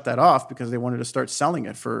 and they shut that off because they wanted to start selling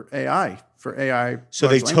it for AI. So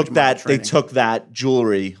they took that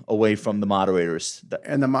jewelry away from the moderators,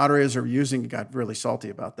 and the moderators are using got really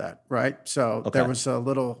salty about that, right? So there was a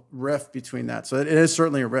little rift between that. So it is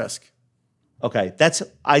certainly a risk. Okay,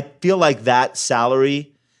 I feel like that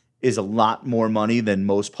salary is a lot more money than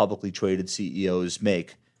most publicly traded CEOs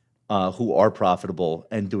make, who are profitable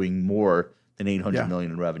and doing more than $800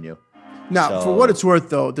 million in revenue. Now, for what it's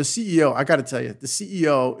worth, though, the CEO, I got to tell you, the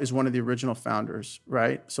CEO is one of the original founders,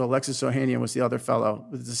 right? So Alexis Ohanian was the other fellow.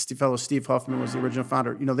 The fellow Steve Huffman was the original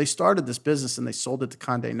founder. They started this business and they sold it to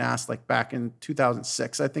Condé Nast like back in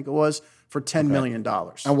 2006, I think it was, for $10 million.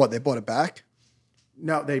 And what, they bought it back?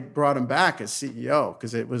 No, they brought him back as CEO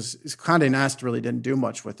because Condé Nast really didn't do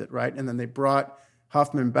much with it, right? And then they brought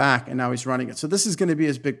Huffman back, and now he's running it. So this is going to be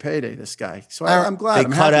his big payday, this guy. So I'm glad.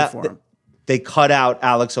 I'm happy for him. They cut out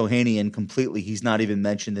Alex Ohanian completely. He's not even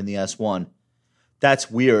mentioned in the S1. That's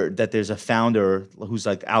weird that there's a founder who's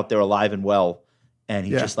like out there alive and well, and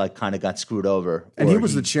he just like kind of got screwed over. And he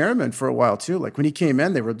was the chairman for a while too. Like when he came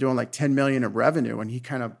in, they were doing like 10 million of revenue, and he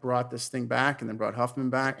kind of brought this thing back and then brought Huffman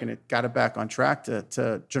back, and it got it back on track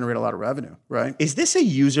to generate a lot of revenue, right? Is this a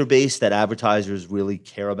user base that advertisers really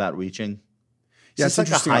care about reaching? Yeah, it's like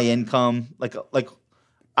a high income,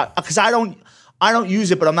 because I don't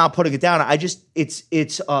use it, but I'm not putting it down. It's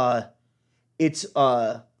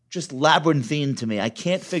just labyrinthine to me. I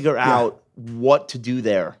can't figure out what to do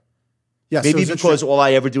there. Yeah, maybe because all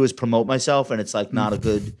I ever do is promote myself, and it's like not a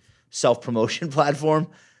good self-promotion platform.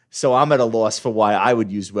 So I'm at a loss for why I would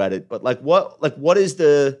use Reddit. But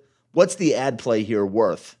what's the ad play here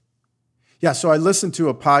worth? Yeah, so I listened to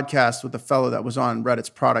a podcast with a fellow that was on Reddit's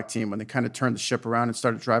product team when they kind of turned the ship around and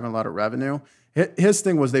started driving a lot of revenue. His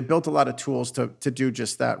thing was they built a lot of tools to do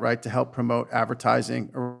just that, right? To help promote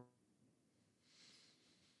advertising.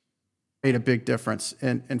 Made a big difference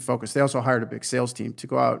in focus. They also hired a big sales team to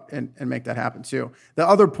go out and make that happen too. The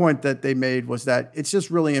other point that they made was that it's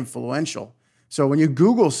just really influential. So when you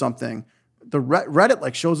Google something, the Reddit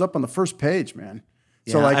like shows up on the first page, man.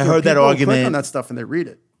 Yeah, so like I heard that argument click on that stuff and they read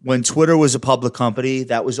it. When Twitter was a public company,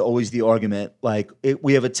 that was always the argument. Like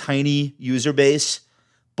we have a tiny user base,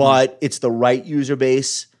 but it's the right user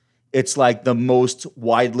base. It's like the most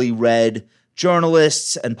widely read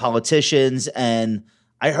journalists and politicians. And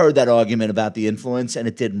I heard that argument about the influence and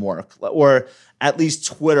it didn't work. Or at least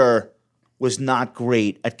Twitter was not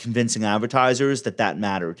great at convincing advertisers that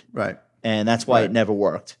mattered. Right. And that's why it never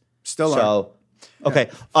worked. Still so, okay.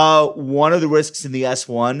 One of the risks in the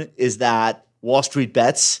S1 is that Wall Street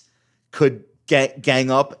Bets could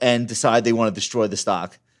gang up and decide they want to destroy the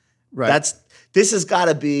stock. Right. This has got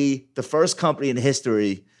to be the first company in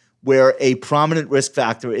history where a prominent risk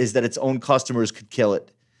factor is that its own customers could kill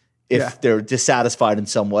it if they're dissatisfied in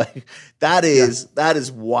some way. That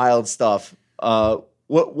is wild stuff.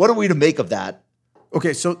 What are we to make of that?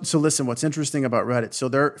 Okay, so listen, what's interesting about Reddit, so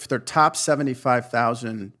their top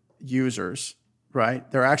 75,000 users, right?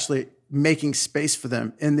 They're actually making space for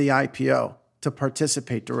them in the IPO to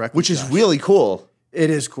participate directly. Which is really cool. It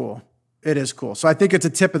is cool. It is cool. So I think it's a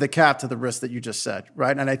tip of the cap to the risk that you just said,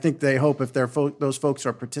 right? And I think they hope if those folks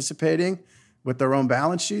are participating with their own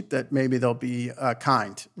balance sheet, that maybe they'll be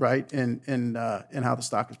kind, right, in how the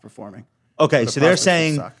stock is performing. Okay, so they're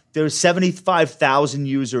saying there's 75,000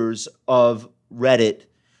 users of Reddit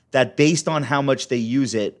that based on how much they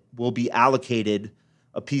use it will be allocated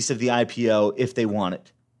a piece of the IPO if they want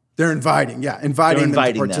it. They're inviting them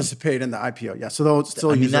to participate in the IPO. Yeah, so they'll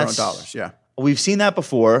still use their own dollars, yeah. We've seen that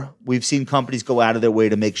before. We've seen companies go out of their way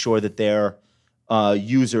to make sure that their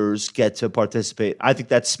users get to participate. I think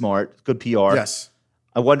that's smart. Good PR. Yes.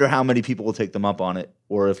 I wonder how many people will take them up on it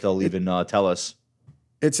or if they'll even tell us.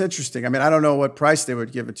 It's interesting. I mean, I don't know what price they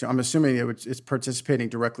would give it to. I'm assuming it's participating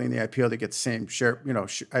directly in the IPO to get the same share,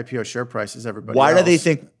 IPO share price as everybody else.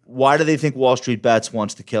 Why do they think Wall Street Bets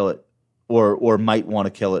wants to kill it, or might want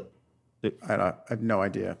to kill it? I have no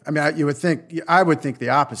idea. I mean, I would think the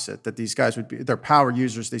opposite, that these guys they're power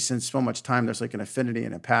users. They spend so much time. There's like an affinity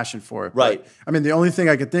and a passion for it. Right. But, I mean, the only thing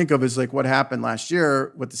I could think of is like what happened last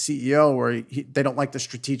year with the CEO, where they don't like the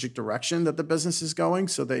strategic direction that the business is going.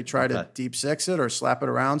 So they try to deep six it or slap it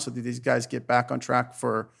around so that these guys get back on track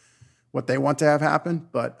for what they want to have happen.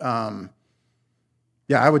 But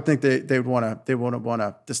yeah, I would think they would want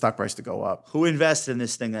the stock price to go up. Who invested in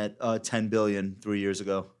this thing at $10 billion 3 years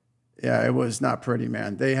ago? Yeah, it was not pretty,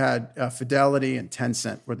 man. They had Fidelity and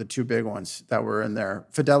Tencent were the two big ones that were in there.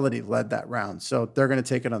 Fidelity led that round, so they're going to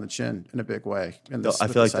take it on the chin in a big way. I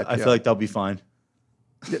feel like they'll be fine.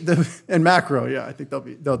 In macro, yeah, I think they'll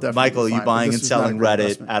definitely. Michael, be fine. You buying and selling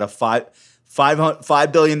Reddit at a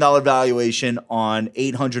 $5 billion valuation on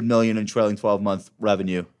 $800 million in trailing 12-month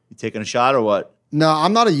revenue? You taking a shot or what? No,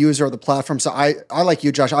 I'm not a user of the platform, so I like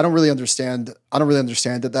you, Josh. I don't really understand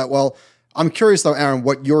it that well. I'm curious though, Aaron,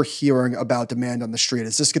 what you're hearing about demand on the street.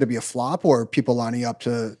 Is this going to be a flop, or are people lining up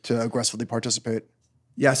to aggressively participate?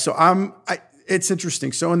 Yeah, so it's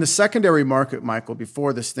interesting. So in the secondary market, Michael,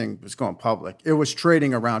 before this thing was going public, it was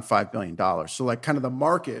trading around $5 billion. So like kind of the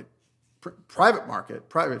market, private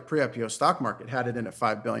pre-IPO stock market had it in at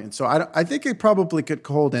 $5 billion. So I think it probably could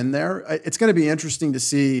hold in there. It's going to be interesting to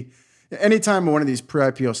see. Anytime one of these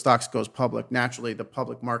pre-IPO stocks goes public, naturally the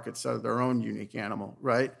public markets are their own unique animal,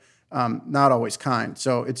 right? Not always kind.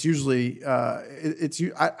 So it's usually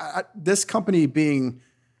this company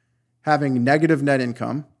having negative net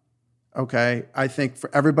income. Okay, I think for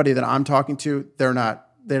everybody that I'm talking to, they don't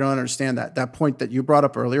understand that. That point that you brought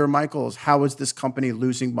up earlier, Michael, is how is this company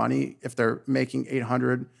losing money if they're making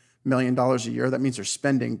 $800 million a year? That means they're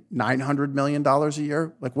spending $900 million a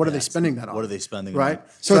year. Like, what are they spending that on? What are they spending right? on?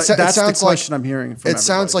 So that's the question I'm hearing from everybody.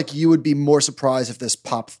 Sounds like you would be more surprised if this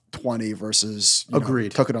popped 20 versus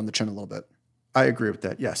Agreed. Took it on the chin a little bit. I agree with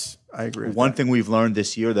that. Yes, I agree with One thing we've learned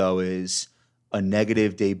this year, though, is a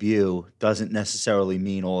negative debut doesn't necessarily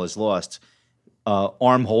mean all is lost.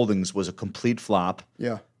 ARM Holdings was a complete flop.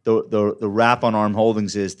 Yeah. The rap on ARM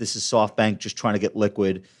Holdings is this is SoftBank just trying to get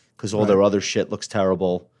liquid because all their other shit looks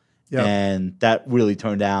terrible. Yep. And that really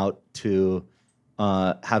turned out to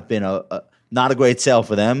have been a not a great sale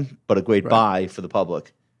for them, but a great buy for the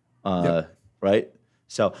public. Right?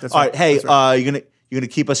 So, That's all right. right. Hey, That's you're gonna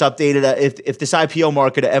keep us updated. If this IPO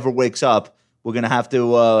market ever wakes up, we're gonna have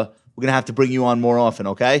to bring you on more often.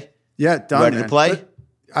 Okay? Yeah, done. Ready to play?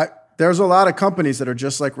 There's a lot of companies that are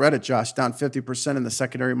just like Reddit, Josh, down 50% in the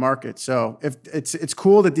secondary market. So if it's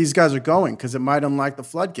cool that these guys are going because it might unlock the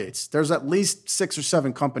floodgates. There's at least 6 or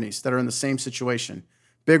 7 companies that are in the same situation.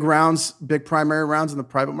 Big primary rounds in the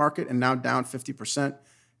private market, and now down 50%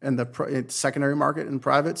 in the secondary market in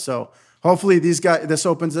private. So hopefully this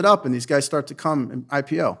opens it up and these guys start to come in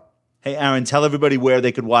IPO. Hey, Aaron, tell everybody where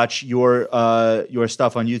they could watch your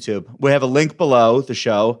stuff on YouTube. We have a link below the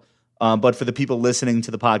show. But for the people listening to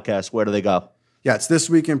the podcast, where do they go? Yeah, it's This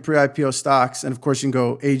Week in Pre-IPO Stocks, and of course you can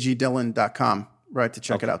go agdillon.com to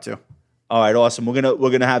check it out too. All right, awesome. We're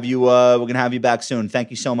gonna have you back soon. Thank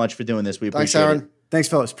you so much for doing this. We appreciate Aaron. it. Thanks,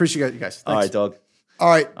 fellas. Appreciate you guys. Thanks. All right, dog. All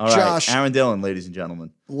right, Josh. Aaron Dillon, ladies and gentlemen.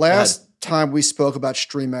 Last time we spoke about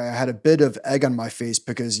streaming, I had a bit of egg on my face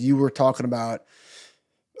because you were talking about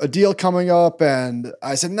a deal coming up, and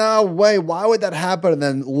I said, no way, why would that happen? And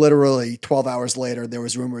then literally 12 hours later, there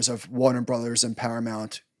was rumors of Warner Brothers and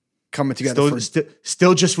Paramount coming together.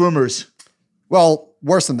 Still just rumors. Well,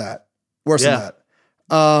 worse than that.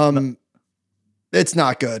 It's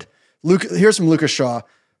not good. Here's from Lucas Shaw.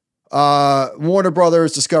 Warner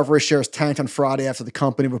Brothers Discovery shares tanked on Friday after the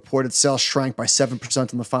company reported sales shrank by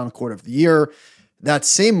 7% in the final quarter of the year. That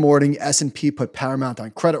same morning, S&P put Paramount on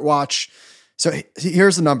credit watch. So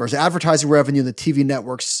here's the numbers. Advertising revenue in the TV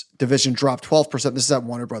networks division dropped 12%. This is at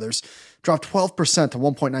Warner Brothers. Dropped 12% to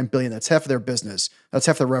 $1.9 billion. That's half of their business. That's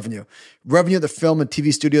half their revenue. Revenue of the film and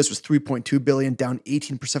TV studios was $3.2 billion, down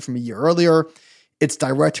 18% from a year earlier. Its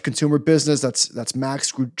direct-to-consumer business, that's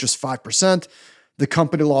Max, grew just 5%. The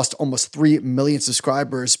company lost almost 3 million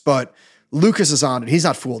subscribers, but Lucas is on it. He's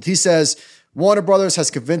not fooled. He says Warner Brothers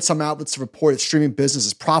has convinced some outlets to report its streaming business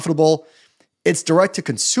is profitable. Its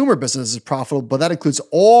direct-to-consumer business is profitable, but that includes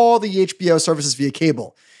all the HBO services via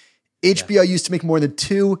cable. HBO used to make more than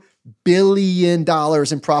 $2 billion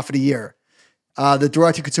in profit a year. The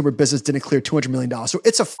direct-to-consumer business didn't clear $200 million. So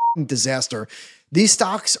it's a fucking disaster. These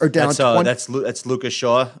stocks are down. That's Lucas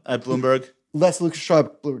Shaw at Bloomberg. Less Lucas Shaw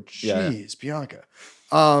at Bloomberg. Jeez, Bianca.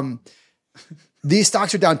 These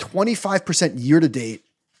stocks are down 25% year to date,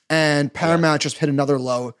 and Paramount just hit another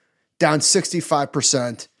low, down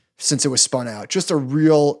 65% since it was spun out. Just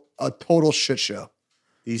a total shit show.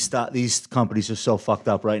 These companies are so fucked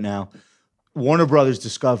up right now. Warner Brothers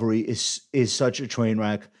Discovery is such a train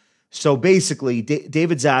wreck. So basically,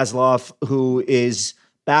 David Zaslav, who is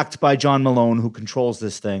backed by John Malone, who controls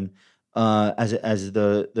this thing as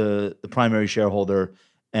the primary shareholder,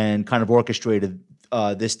 and kind of orchestrated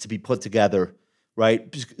this to be put together,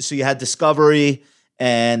 right? So you had Discovery,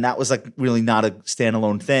 and that was like really not a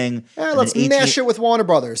standalone thing. Yeah, let's mash it with Warner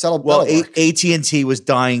Brothers. That'll work. AT&T was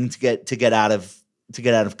dying to get out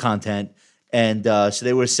of content, and so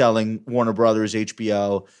they were selling Warner Brothers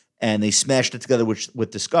HBO, and they smashed it together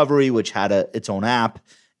with Discovery, which had its own app,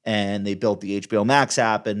 and they built the HBO Max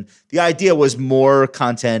app. And the idea was more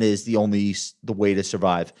content is the way to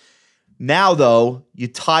survive. Now, though, you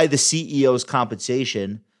tie the CEO's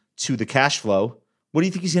compensation to the cash flow. What do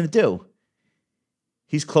you think he's going to do?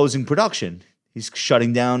 He's closing production. He's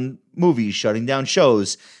shutting down movies, shutting down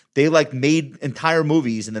shows. They made entire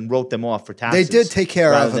movies and then wrote them off for taxes. They did take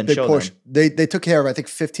care of a big portion. They took care of, I think,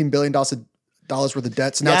 $15 billion worth of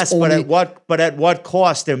debt. So now yes, but at what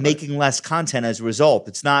cost? They're making less content as a result.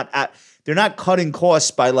 It's not they're not cutting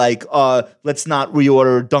costs by let's not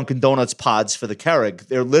reorder Dunkin' Donuts pods for the Keurig.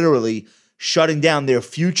 They're literally shutting down their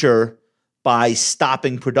future by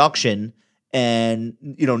stopping production and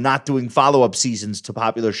not doing follow-up seasons to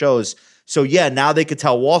popular shows. So yeah, now they could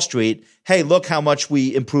tell Wall Street, hey, look how much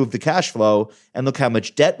we improved the cash flow and look how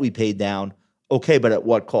much debt we paid down. Okay, but at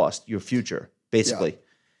what cost? Your future, basically. Yeah.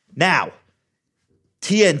 Now,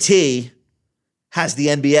 TNT has the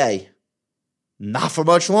NBA. Not for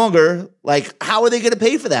much longer. How are they going to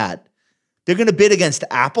pay for that? They're going to bid against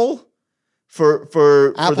Apple for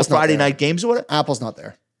the Friday night games or whatever? Apple's not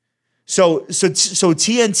there. So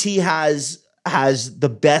TNT has the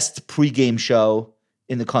best pregame show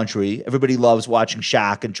in the country. Everybody loves watching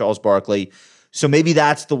Shaq and Charles Barkley. So maybe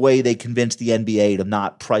that's the way they convince the NBA to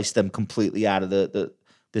not price them completely out of the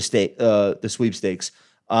sweepstakes.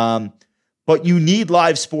 But you need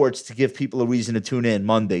live sports to give people a reason to tune in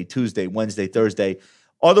Monday, Tuesday, Wednesday, Thursday.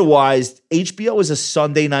 Otherwise, HBO is a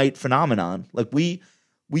Sunday night phenomenon. We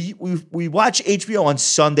watch HBO on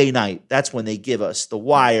Sunday night. That's when they give us The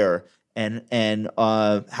Wire and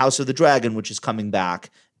House of the Dragon, which is coming back,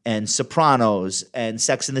 and Sopranos and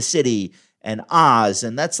Sex and the City and Oz.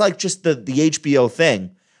 And that's just the HBO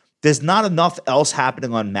thing. There's not enough else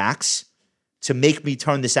happening on Max to make me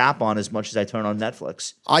turn this app on as much as I turn on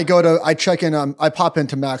Netflix. I check in, I pop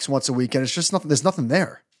into Max once a week, and it's just nothing. There's nothing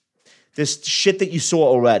there. There's shit that you saw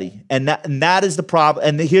already. And that is the problem.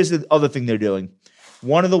 And here's the other thing they're doing.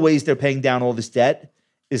 One of the ways they're paying down all this debt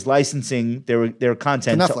is licensing their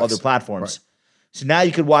content to other platforms. Right. So now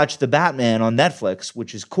you could watch The Batman on Netflix,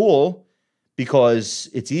 which is cool because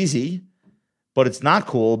it's easy, but it's not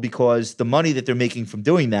cool because the money that they're making from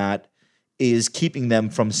doing that is keeping them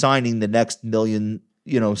from signing the next million,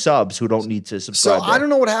 subs who don't need to subscribe. So I don't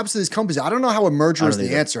know what happens to these companies. I don't know how a merger is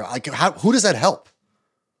the answer. Who does that help?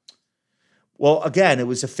 Well, again, it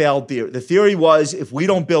was a failed theory. The theory was if we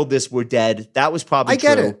don't build this, we're dead. That was probably true.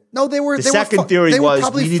 I get it. No, The second theory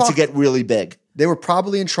was we need to get really big. They were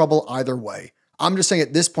probably in trouble either way. I'm just saying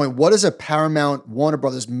at this point, what is a Paramount Warner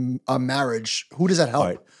Brothers marriage? Who does that help? All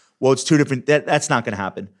right. Well, it's two different. That's not going to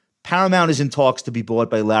happen. Paramount is in talks to be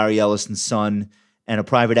bought by Larry Ellison's son and a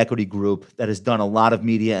private equity group that has done a lot of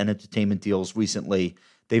media and entertainment deals recently.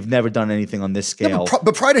 They've never done anything on this scale. Yeah,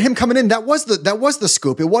 but prior to him coming in, that was the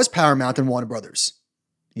scoop. It was Paramount and Warner Brothers.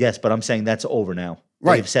 Yes, but I'm saying that's over now.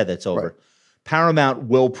 Right. They've said that's over. Right. Paramount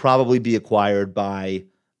will probably be acquired by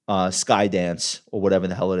Skydance or whatever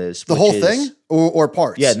the hell it is. The whole thing or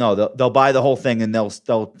parts? Yeah, no, they'll buy the whole thing and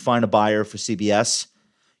they'll find a buyer for CBS.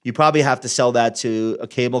 You probably have to sell that to a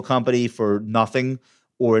cable company for nothing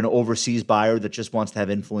or an overseas buyer that just wants to have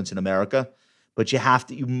influence in America. But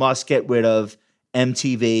you must get rid of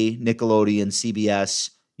MTV, Nickelodeon, CBS.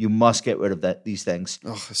 You must get rid of these things.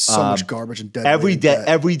 Oh, so much garbage and debt. Every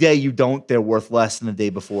day you don't, they're worth less than the day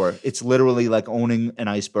before. It's literally like owning an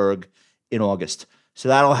iceberg in August. So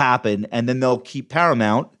that'll happen. And then they'll keep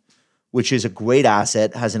Paramount, which is a great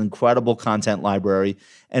asset, has an incredible content library.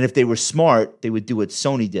 And if they were smart, they would do what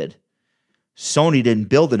Sony did. Sony didn't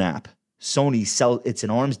build an app. It's an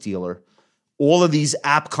arms dealer. All of these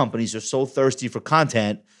app companies are so thirsty for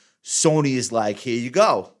content. Sony is like, here you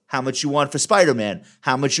go. How much you want for Spider-Man?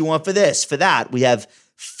 How much you want for this, for that? We have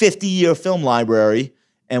 50-year film library,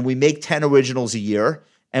 and we make 10 originals a year,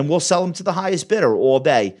 and we'll sell them to the highest bidder all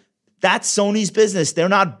day. That's Sony's business. They're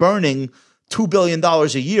not burning $2 billion a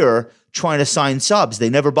year trying to sign subs. They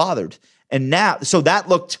never bothered. And now, so that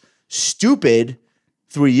looked stupid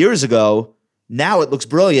 3 years ago. Now it looks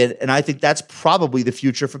brilliant. And I think that's probably the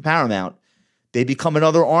future for Paramount. They become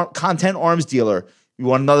another content arms dealer. You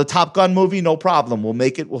want another Top Gun movie? No problem. We'll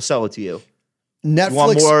make it. We'll sell it to you.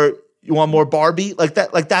 Netflix. You want more Barbie? Like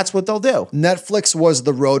that? Like that's what they'll do. Netflix was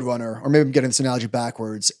the Roadrunner, or maybe I'm getting this analogy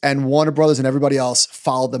backwards, and Warner Brothers and everybody else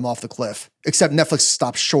followed them off the cliff, except Netflix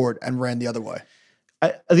stopped short and ran the other way.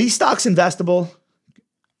 Are these stocks investable?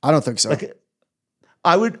 I don't think so. Like,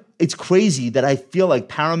 it's crazy that I feel like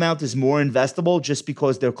Paramount is more investable just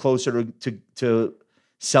because they're closer to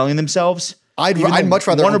selling themselves. I'd much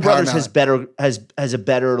rather Warner own Brothers Paramount. has a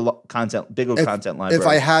better content, bigger content library. If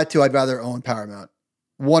I had to, I'd rather own Paramount.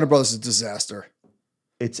 Warner Brothers is a disaster.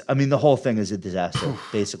 The whole thing is a disaster,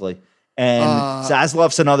 basically. And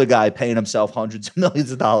Zaslav's another guy paying himself hundreds of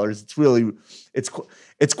millions of dollars.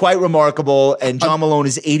 It's quite remarkable. And John Malone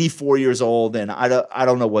is 84 years old, and I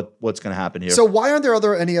don't know what's going to happen here. So why aren't there no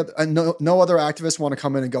other activists want to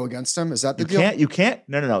come in and go against him? Is that the deal? You can't.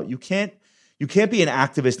 No. You can't be an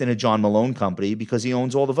activist in a John Malone company because he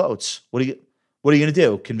owns all the votes. What are you going to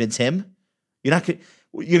do? Convince him? You're not.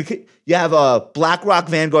 You have BlackRock,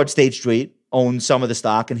 Vanguard, State Street owns some of the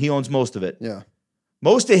stock, and he owns most of it. Yeah.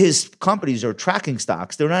 Most of his companies are tracking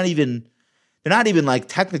stocks. They're not even like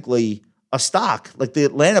technically a stock. Like the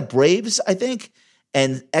Atlanta Braves, I think,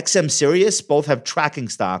 and XM Sirius both have tracking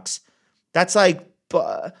stocks. That's like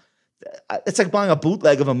it's like buying a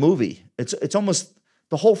bootleg of a movie. It's almost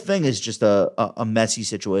the whole thing is just a messy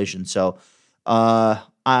situation. So I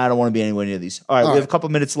don't want to be anywhere near these. All right, we have a couple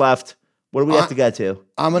minutes left. What do we have to get to?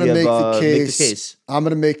 I'm going to make the case. I'm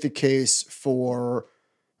going to make the case for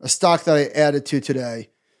a stock that I added to today.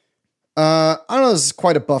 I don't know if this is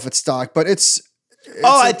quite a Buffett stock, but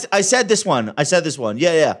I said this one.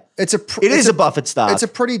 Yeah. It is a Buffett stock. It's a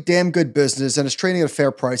pretty damn good business, and it's trading at a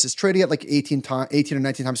fair price. It's trading at like 18 or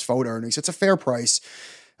 19 times forward earnings. It's a fair price.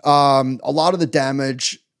 A lot of the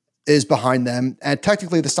damage is behind them, and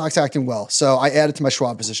technically the stock's acting well. So I added to my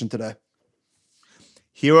Schwab position today.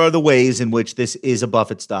 Here are the ways in which this is a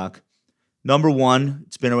Buffett stock. Number one,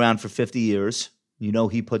 it's been around for 50 years. You know,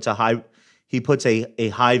 he puts a high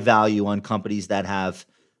value on companies that have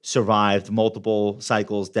survived multiple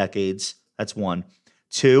cycles, decades. That's one.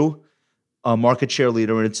 Two, a market share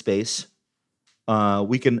leader in its space.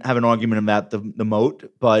 We can have an argument about the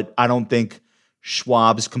moat, but I don't think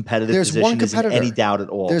Schwab's competitive position is in any doubt at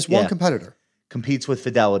all. There's one competitor. Competes with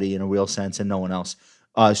Fidelity in a real sense and no one else.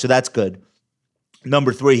 So that's good.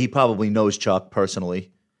 Number three, he probably knows Chuck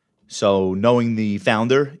personally. So knowing the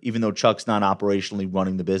founder, even though Chuck's not operationally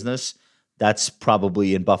running the business, that's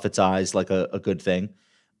probably in Buffett's eyes like a good thing.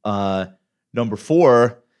 Number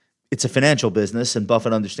four, it's a financial business, and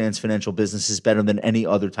Buffett understands financial businesses better than any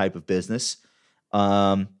other type of business.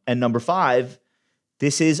 And number five,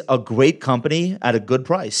 this is a great company at a good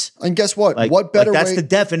price. And guess what? That's the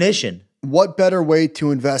definition. What better way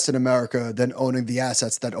to invest in America than owning the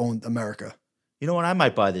assets that own America? You know what? I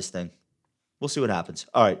might buy this thing. We'll see what happens.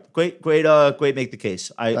 All right. Great make the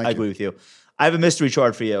case. I agree with you. I have a mystery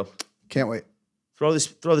chart for you. Can't wait. Throw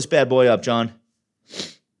this bad boy up, John.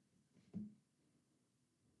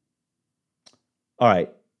 All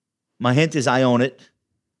right. My hint is I own it.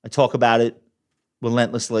 I talk about it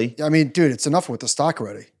relentlessly. I mean, dude, it's enough with the stock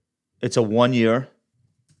already. It's a 1 year.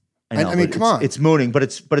 I mean, come on. It's mooning, but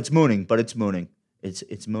it's mooning.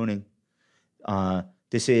 It's mooning.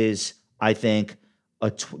 This is, I think,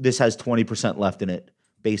 this has 20% left in it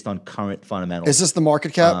based on current fundamentals. Is this the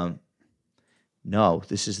market cap? No,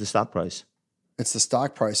 this is the stock price. It's the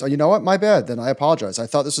stock price. Oh, you know what? My bad. Then I apologize. I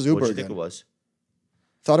thought this was Uber What did you again. think it was?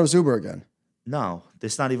 Thought it was Uber again. No,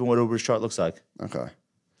 this is not even what Uber's chart looks like. Okay.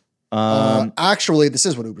 Actually, this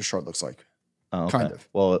is what Uber's chart looks like. Oh, okay. Kind of.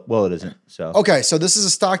 Well, it isn't. So okay, so this is a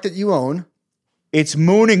stock that you own. It's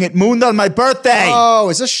mooning. It mooned on my birthday. Oh,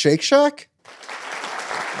 is this Shake Shack?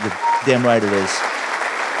 You're damn right it is.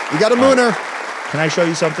 You got a mooner. Can I show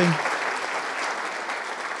you something?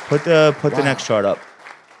 Put the next chart up.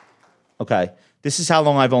 Okay, this is how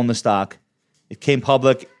long I've owned the stock. It came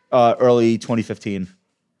public early 2015.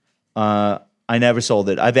 I never sold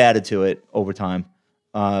it. I've added to it over time.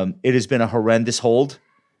 It has been a horrendous hold.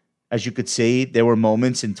 As you could see, there were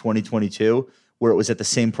moments in 2022 where it was at the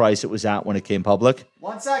same price it was at when it came public.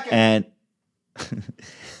 1 second. And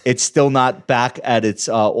it's still not back at its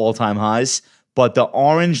all-time highs. But the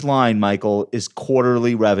orange line, Michael, is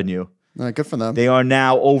quarterly revenue. Good for them. They are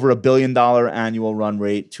now over $1 billion annual run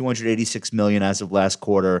rate, $286 million as of last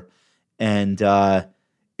quarter. And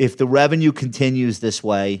if the revenue continues this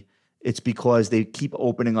way, it's because they keep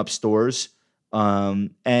opening up stores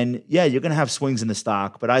And yeah, you're going to have swings in the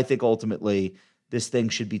stock, but I think ultimately this thing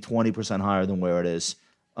should be 20% higher than where it is.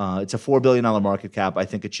 It's a $4 billion market cap. I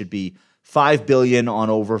think it should be $5 billion on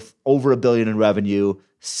over $1 billion in revenue,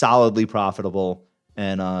 solidly profitable,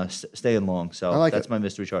 and staying long. So that's my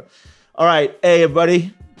mystery chart. All right. Hey,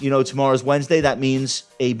 everybody. Tomorrow's Wednesday. That means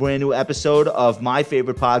a brand new episode of my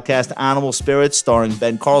favorite podcast, Animal Spirits, starring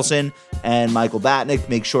Ben Carlson and Michael Batnick.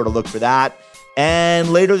 Make sure to look for that.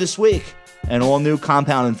 And later this week, an all-new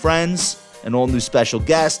Compound and Friends, an all-new special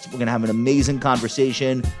guest. We're going to have an amazing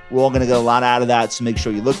conversation. We're all going to get a lot out of that, so make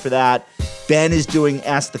sure you look for that. Ben is doing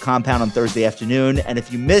Ask the Compound on Thursday afternoon. And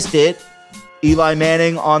if you missed it, Eli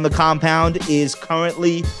Manning on the Compound is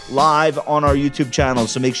currently live on our YouTube channel,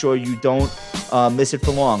 so make sure you don't miss it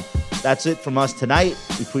for long. That's it from us tonight.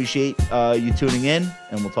 We appreciate you tuning in,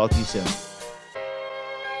 and we'll talk to you soon.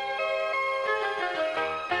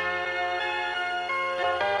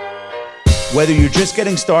 Whether you're just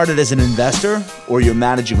getting started as an investor or you're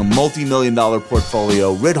managing a multi-million-dollar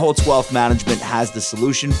portfolio, Ritholtz Wealth Management has the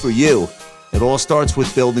solution for you. It all starts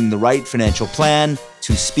with building the right financial plan.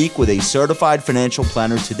 To speak with a certified financial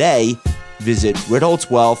planner today, visit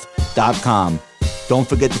ritholtzwealth.com. Don't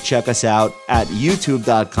forget to check us out at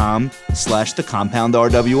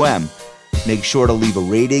youtube.com/thecompoundrwm. Make sure to leave a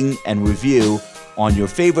rating and review on your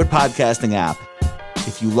favorite podcasting app.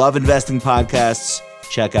 If you love investing podcasts,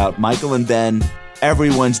 check out Michael and Ben every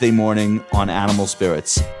Wednesday morning on Animal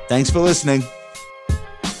Spirits. Thanks for listening.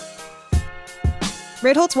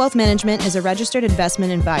 Ritholtz Wealth Management is a registered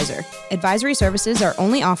investment advisor. Advisory services are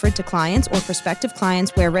only offered to clients or prospective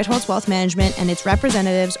clients where Ritholtz Wealth Management and its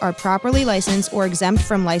representatives are properly licensed or exempt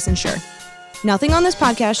from licensure. Nothing on this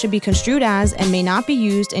podcast should be construed as and may not be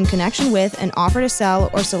used in connection with an offer to sell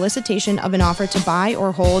or solicitation of an offer to buy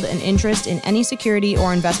or hold an interest in any security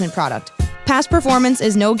or investment product. Past performance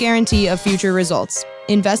is no guarantee of future results.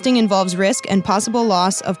 Investing involves risk and possible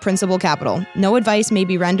loss of principal capital. No advice may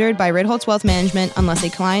be rendered by Ritholtz Wealth Management unless a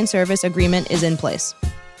client service agreement is in place.